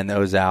been trying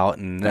those out,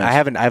 and nice. I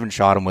haven't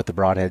shot them with the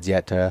broadheads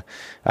yet.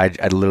 I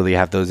literally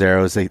have those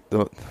arrows. They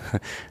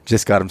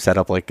just got them set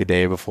up a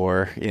day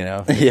before,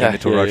 the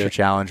Tour Archer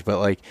Challenge.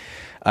 But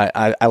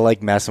I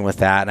like messing with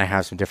that, and I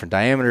have some different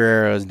diameter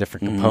arrows and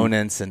different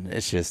components, and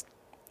it's just,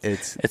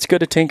 it's good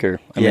to tinker.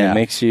 I mean, it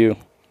makes you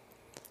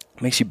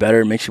better,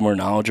 it makes you more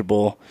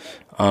knowledgeable.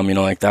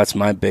 That's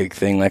my big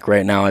thing.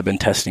 Right now I've been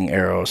testing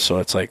arrows, so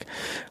it's I've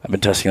been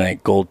testing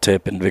Gold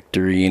Tip and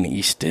Victory and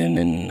Easton,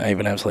 and I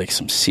even have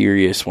some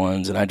serious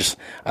ones, and I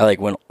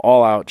went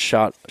all out,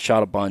 shot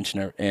a bunch,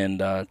 and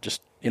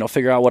just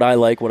figure out what I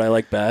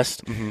like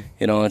best.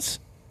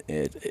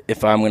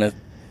 If I'm gonna,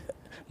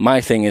 my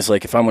thing is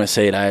if I'm gonna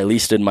say it, I at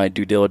least did my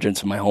due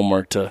diligence and my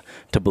homework to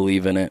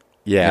believe in it.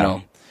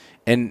 Yeah.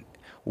 And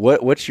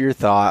what's your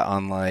thought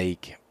on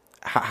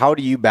how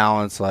do you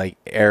balance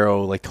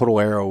arrow, total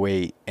arrow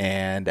weight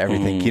and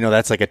everything?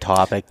 That's a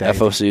topic that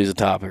FOC is a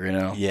topic right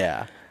now.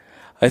 Yeah.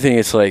 I think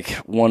it's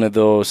one of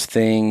those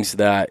things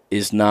that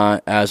is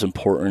not as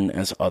important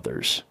as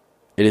others.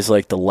 It is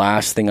the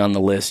last thing on the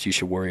list you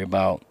should worry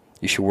about.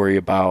 You should worry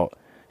about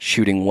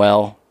shooting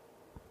well,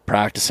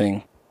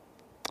 practicing,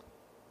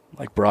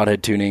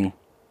 broadhead tuning,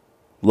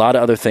 a lot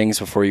of other things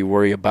before you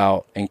worry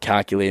about and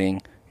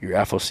calculating your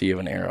FOC of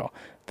an arrow.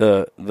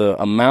 The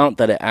amount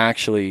that it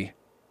actually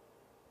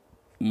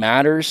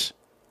matters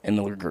in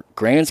the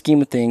grand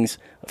scheme of things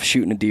of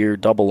shooting a deer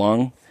double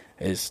lung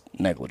is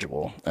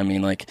negligible. I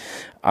mean,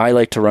 I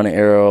like to run an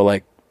arrow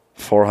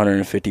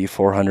 450,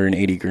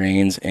 480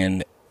 grains,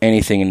 and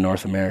anything in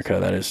North America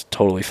that is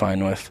totally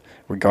fine with,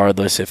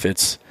 regardless if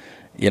it's,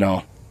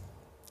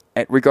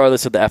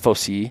 regardless of the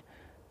FOC,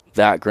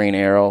 that grain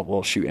arrow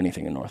will shoot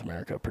anything in North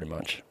America pretty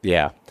much.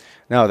 Yeah.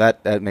 No,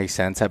 that makes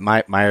sense.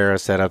 My arrow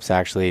setups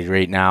actually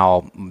right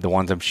now, the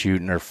ones I'm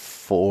shooting are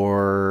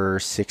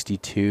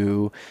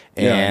 462,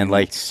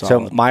 and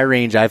so my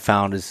range I've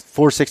found is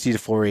 460 to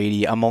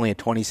 480. I'm only a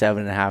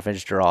 27.5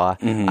 inch draw.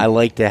 I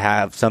like to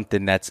have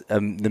something that's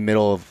in the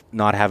middle of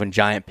not having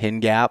giant pin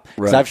gap.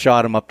 Because I've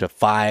shot them up to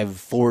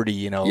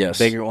 540,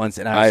 bigger ones,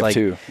 and I was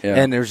too. Yeah.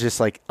 And there's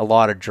just a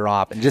lot of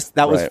drop, and just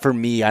that was for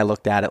me. I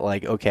looked at it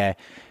okay,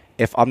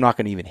 if I'm not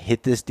going to even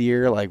hit this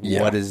deer,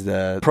 what is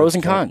the pros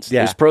and cons?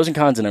 Yeah. There's pros and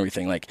cons and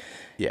everything.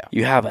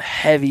 You have a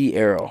heavy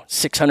arrow,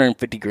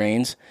 650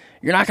 grains.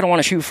 You're not going to want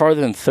to shoot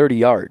farther than 30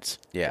 yards.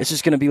 Yeah. It's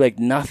just going to be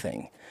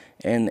nothing.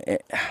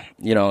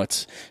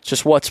 it's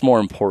just what's more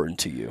important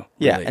to you.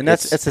 Yeah, really. and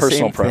it's the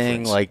personal same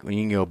thing. Like when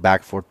you can go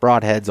back and forth,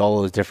 broadheads,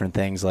 all those different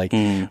things. Like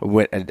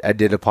when I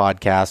did a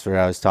podcast where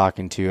I was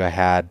talking to, I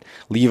had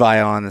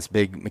Levi on, this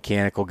big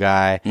mechanical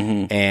guy,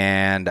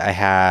 and I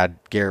had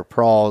Garrett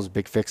Pralls,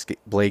 big fixed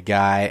blade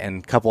guy,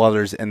 and a couple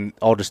others, and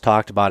all just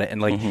talked about it.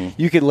 And like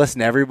you could listen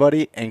to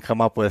everybody and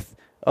come up with,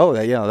 all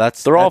valid.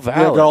 They're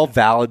all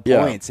valid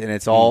points, and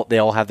it's all they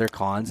all have their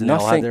cons and they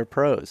all have their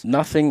pros.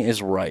 Nothing is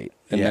right,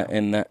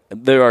 and that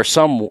there are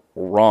some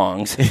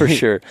wrongs for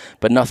sure,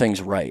 but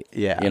nothing's right.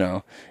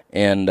 Yeah,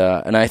 and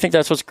I think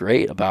that's what's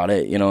great about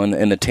it,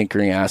 in the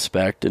tinkering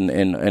aspect,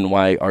 and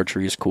why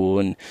archery is cool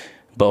and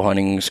bow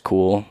hunting is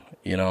cool.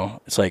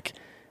 It's like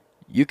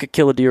you could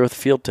kill a deer with a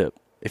field tip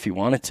if you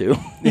wanted to.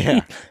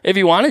 Yeah, if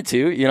you wanted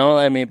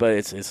to, but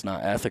it's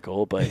not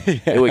ethical, but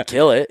it would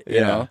kill it.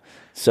 You know.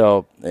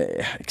 So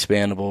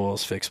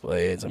expandables, fixed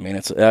blades. I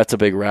mean, that's a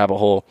big rabbit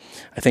hole.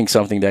 I think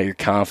something that you're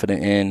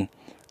confident in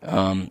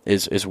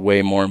is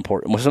way more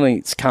important. When something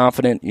that's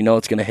confident,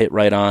 it's going to hit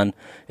right on,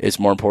 is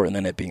more important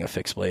than it being a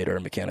fixed blade or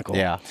a mechanical.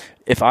 Yeah.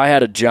 If I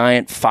had a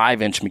giant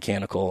 5-inch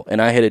mechanical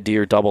and I hit a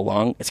deer double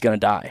lung, it's going to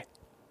die.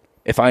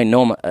 If I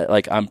know,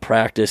 I'm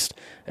practiced,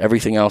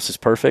 everything else is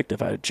perfect.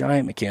 If I had a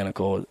giant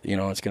mechanical,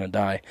 it's going to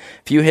die.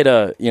 If you hit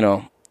a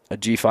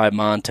G5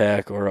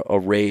 Montec or a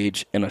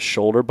Rage in a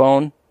shoulder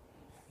bone,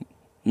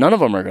 none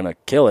of them are going to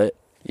kill it,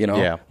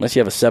 unless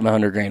you have a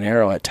 700 grain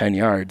arrow at 10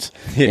 yards,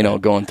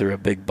 going through a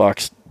big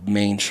buck's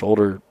main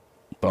shoulder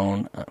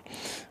bone.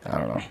 I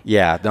don't know.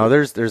 Yeah, no,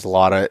 there's a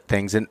lot of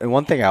things. And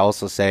one thing I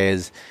also say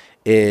is,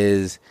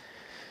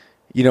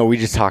 we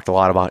just talked a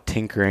lot about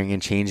tinkering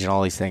and changing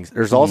all these things.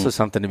 There's also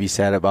something to be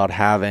said about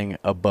having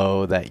a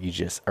bow that you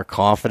just are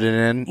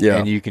confident in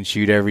and you can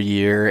shoot every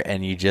year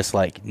and you just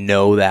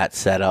know that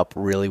setup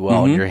really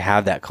well and you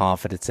have that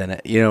confidence in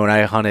it. When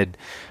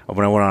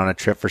I went on a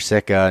trip for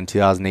Sitka in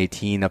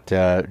 2018 up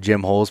to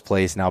Jim Hull's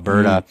place in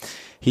Alberta,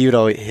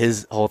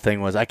 his whole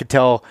thing was, I could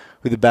tell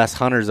who the best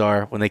hunters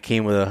are when they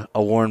came with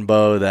a worn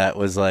bow that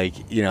was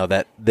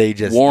that they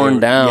just worn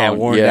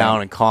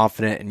down and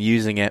confident in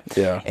using it.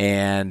 Yeah.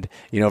 And,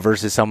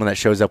 versus someone that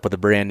shows up with a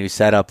brand new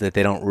setup that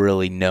they don't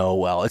really know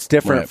well. It's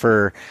different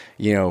for,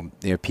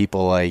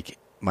 people like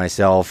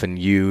myself and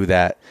you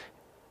that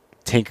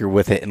tinker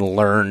with it and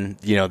learn,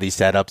 these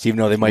setups, even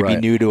though they might be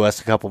new to us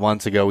a couple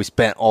months ago. We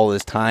spent all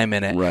this time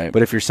in it. Right.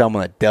 But if you're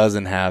someone that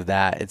doesn't have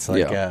that, it's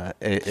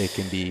it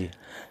can be.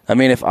 I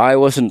mean, if I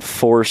wasn't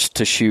forced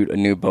to shoot a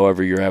new bow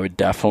every year, I would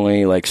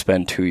definitely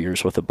spend 2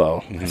 years with a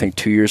bow. I think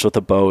 2 years with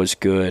a bow is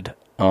good.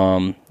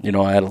 I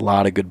had a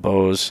lot of good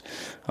bows,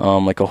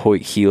 like a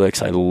Hoyt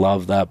Helix. I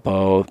love that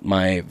bow.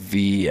 My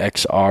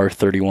VXR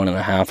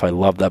 31.5. I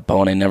love that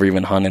bow, and I never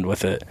even hunted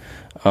with it.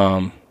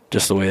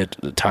 Just the way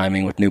the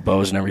timing with new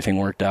bows and everything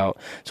worked out.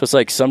 So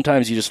it's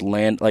sometimes you just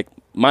land.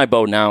 My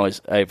bow now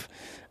is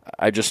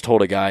I just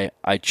told a guy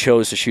I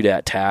chose to shoot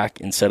at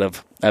TAC instead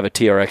of, I have a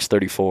TRX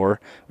 34,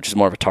 which is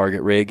more of a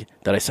target rig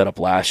that I set up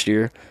last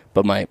year.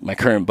 But my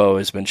current bow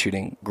has been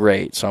shooting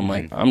great, so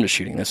I'm just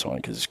shooting this one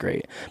because it's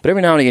great. But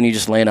every now and again, you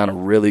just land on a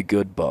really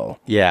good bow.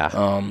 Yeah.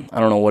 I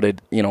don't know what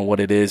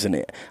it is,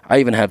 and I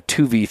even have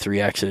 2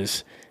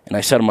 V3Xs, and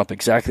I set them up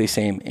exactly the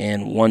same,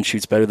 and one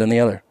shoots better than the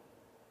other.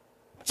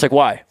 It's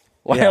why?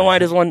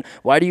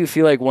 Why do you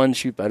feel like one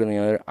shoot better than the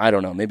other? I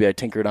don't know. Maybe I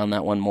tinkered on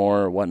that one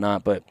more or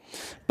whatnot, but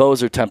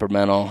bows are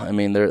temperamental. I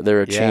mean,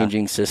 they're a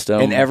changing system.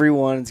 And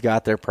everyone's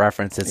got their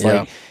preference. It's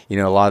a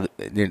lot of,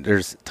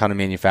 there's a ton of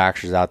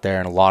manufacturers out there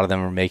and a lot of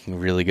them are making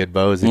really good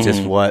bows. It's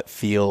just what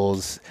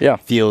feels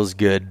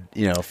good,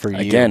 for you.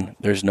 Again,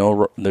 there's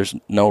no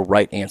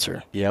right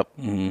answer. Yep.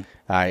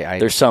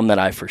 There's some that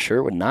I for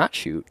sure would not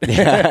shoot.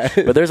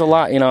 But there's a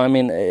lot,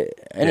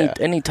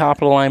 any top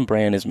of the line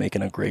brand is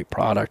making a great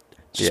product.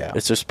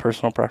 It's just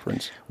personal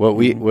preference.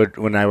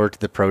 When I worked at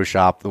the pro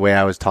shop, the way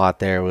I was taught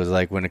there was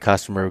when a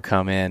customer would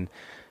come in,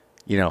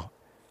 you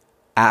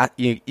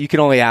can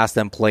only ask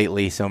them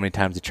politely so many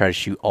times to try to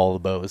shoot all the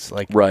bows.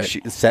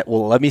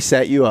 Let me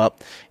set you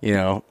up,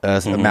 a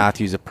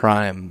Matthews, a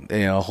Prime,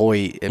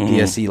 Hoyt, a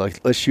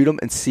BSC. Let's shoot them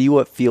and see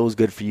what feels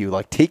good for you.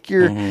 Take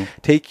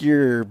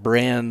your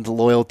brand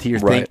loyalty or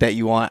think that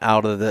you want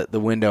out of the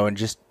window and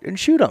just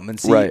shoot them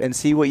and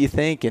see what you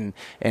think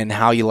and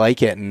how you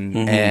like it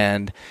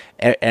and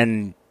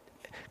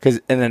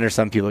then there's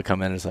some people that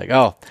come in and it's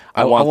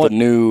I want the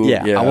new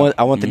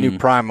I want the new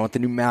Prime, I want the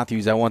new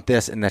Matthews, I want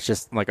this, and that's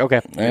just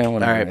okay, all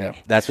right,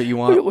 that's what you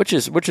want, which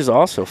is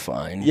also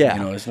fine.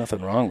 There's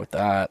nothing wrong with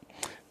that,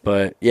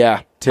 but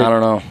I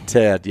don't know,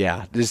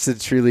 just to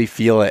truly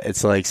feel it,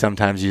 it's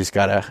sometimes you just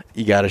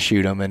gotta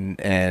shoot them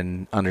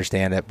and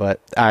understand it, but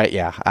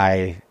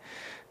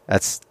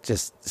that's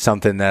just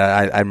something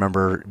that I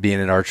remember being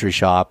in an archery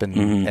shop,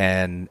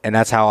 and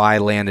that's how I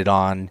landed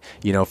on,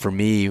 for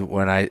me,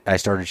 when I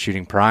started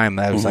shooting prime,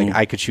 I was like,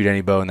 I could shoot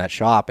any bow in that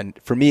shop. And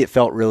for me, it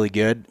felt really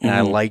good. And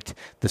I liked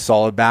the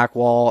solid back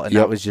wall. And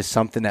that was just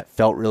something that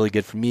felt really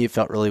good for me. It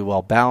felt really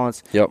well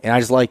balanced. And I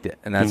just liked it.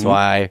 And that's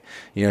why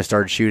I,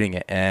 started shooting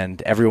it.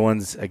 And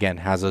everyone's, again,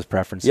 has those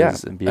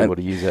preferences and be able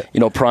to use it.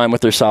 Prime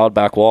with their solid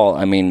back wall.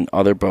 I mean,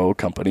 other bow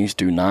companies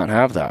do not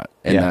have that.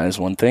 And that is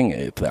one thing.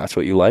 If that's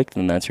what you like,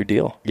 then that's your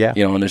deal. Yeah.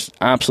 And there's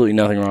absolutely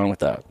nothing wrong with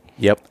that.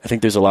 Yep. I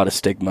think there's a lot of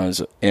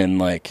stigmas in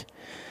like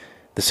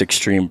this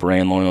extreme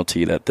brand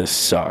loyalty that this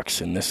sucks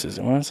and this is.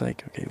 Well, it's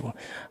like, okay, well,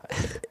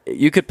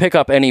 you could pick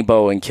up any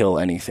bow and kill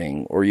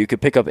anything, or you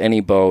could pick up any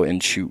bow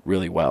and shoot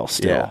really well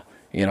still.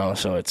 Yeah.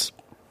 So it's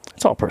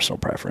all personal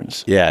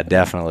preference. Yeah,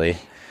 definitely.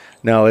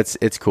 No,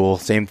 it's cool.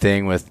 Same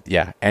thing with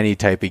any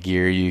type of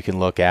gear you can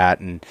look at,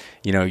 and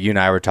you and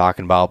I were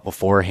talking about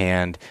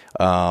beforehand.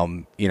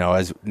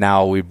 As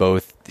now we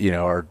both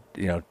are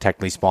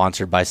technically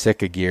sponsored by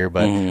Sitka Gear,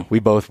 but we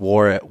both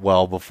wore it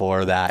well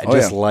before that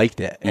and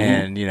liked it,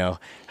 and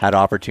had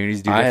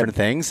opportunities to do different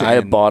things. I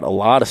had bought a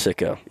lot of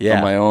Sitka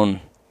on my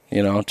own,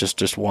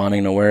 just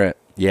wanting to wear it.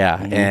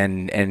 Yeah,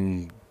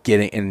 and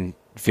getting and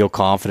feel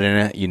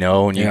confident in it,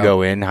 when you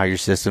go in, how your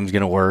system's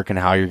going to work and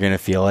how you're going to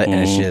feel it, and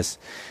it's just.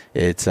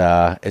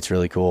 It's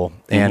really cool,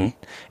 and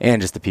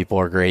just the people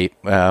are great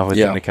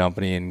within the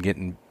company, and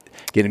getting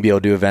to be able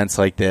to do events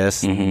like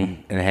this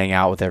and hang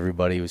out with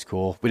everybody was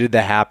cool. We did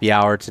the happy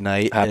hour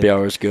tonight. Happy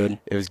hour was good.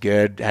 It was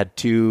good. Had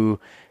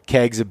 2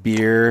 kegs of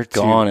beer.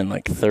 Gone in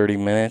like 30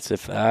 minutes,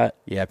 if that.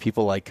 Yeah,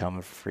 people like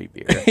coming for free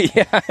beer.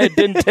 It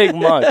didn't take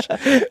much.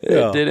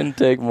 It didn't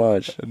take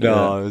much.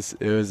 No,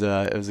 it was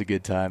a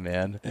good time,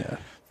 man. Yeah,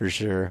 for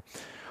sure.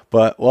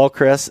 But well,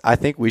 Chris, I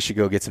think we should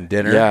go get some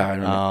dinner. Yeah, I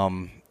don't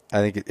know. I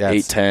think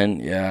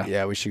 8:10.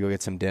 Yeah, we should go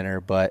get some dinner.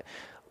 But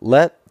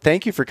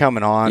thank you for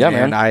coming on. Yeah,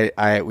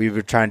 man. We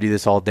were trying to do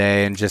this all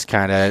day, and just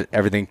kind of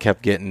everything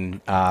kept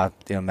getting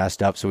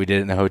messed up, so we did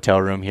it in the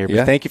hotel room here.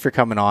 But thank you for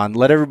coming on.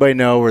 Let everybody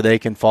know where they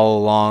can follow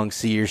along,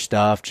 see your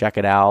stuff, check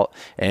it out,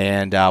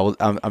 and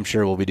I'm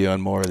sure we'll be doing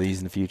more of these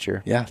in the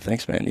future. Yeah,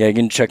 thanks, man. Yeah, you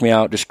can check me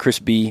out. Just Chris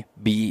B,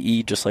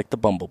 BEE, just like the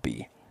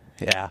bumblebee.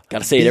 Yeah,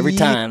 gotta say it every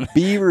time.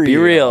 Be real. Be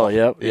real.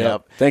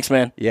 Yep. Thanks,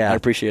 man. Yeah, I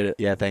appreciate it.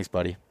 Yeah, thanks,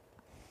 buddy.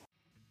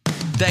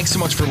 Thanks so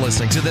much for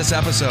listening to this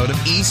episode of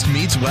East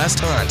Meets West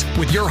Hunt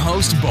with your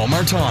host, Bo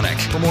Martonic.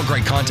 For more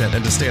great content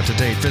and to stay up to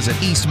date, visit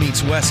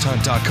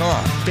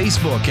eastmeetswesthunt.com,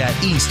 Facebook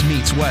at East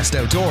Meets West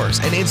Outdoors,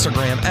 and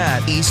Instagram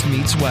at East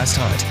Meets West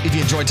Hunt. If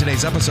you enjoyed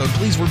today's episode,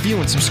 please review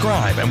and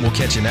subscribe, and we'll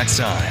catch you next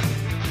time.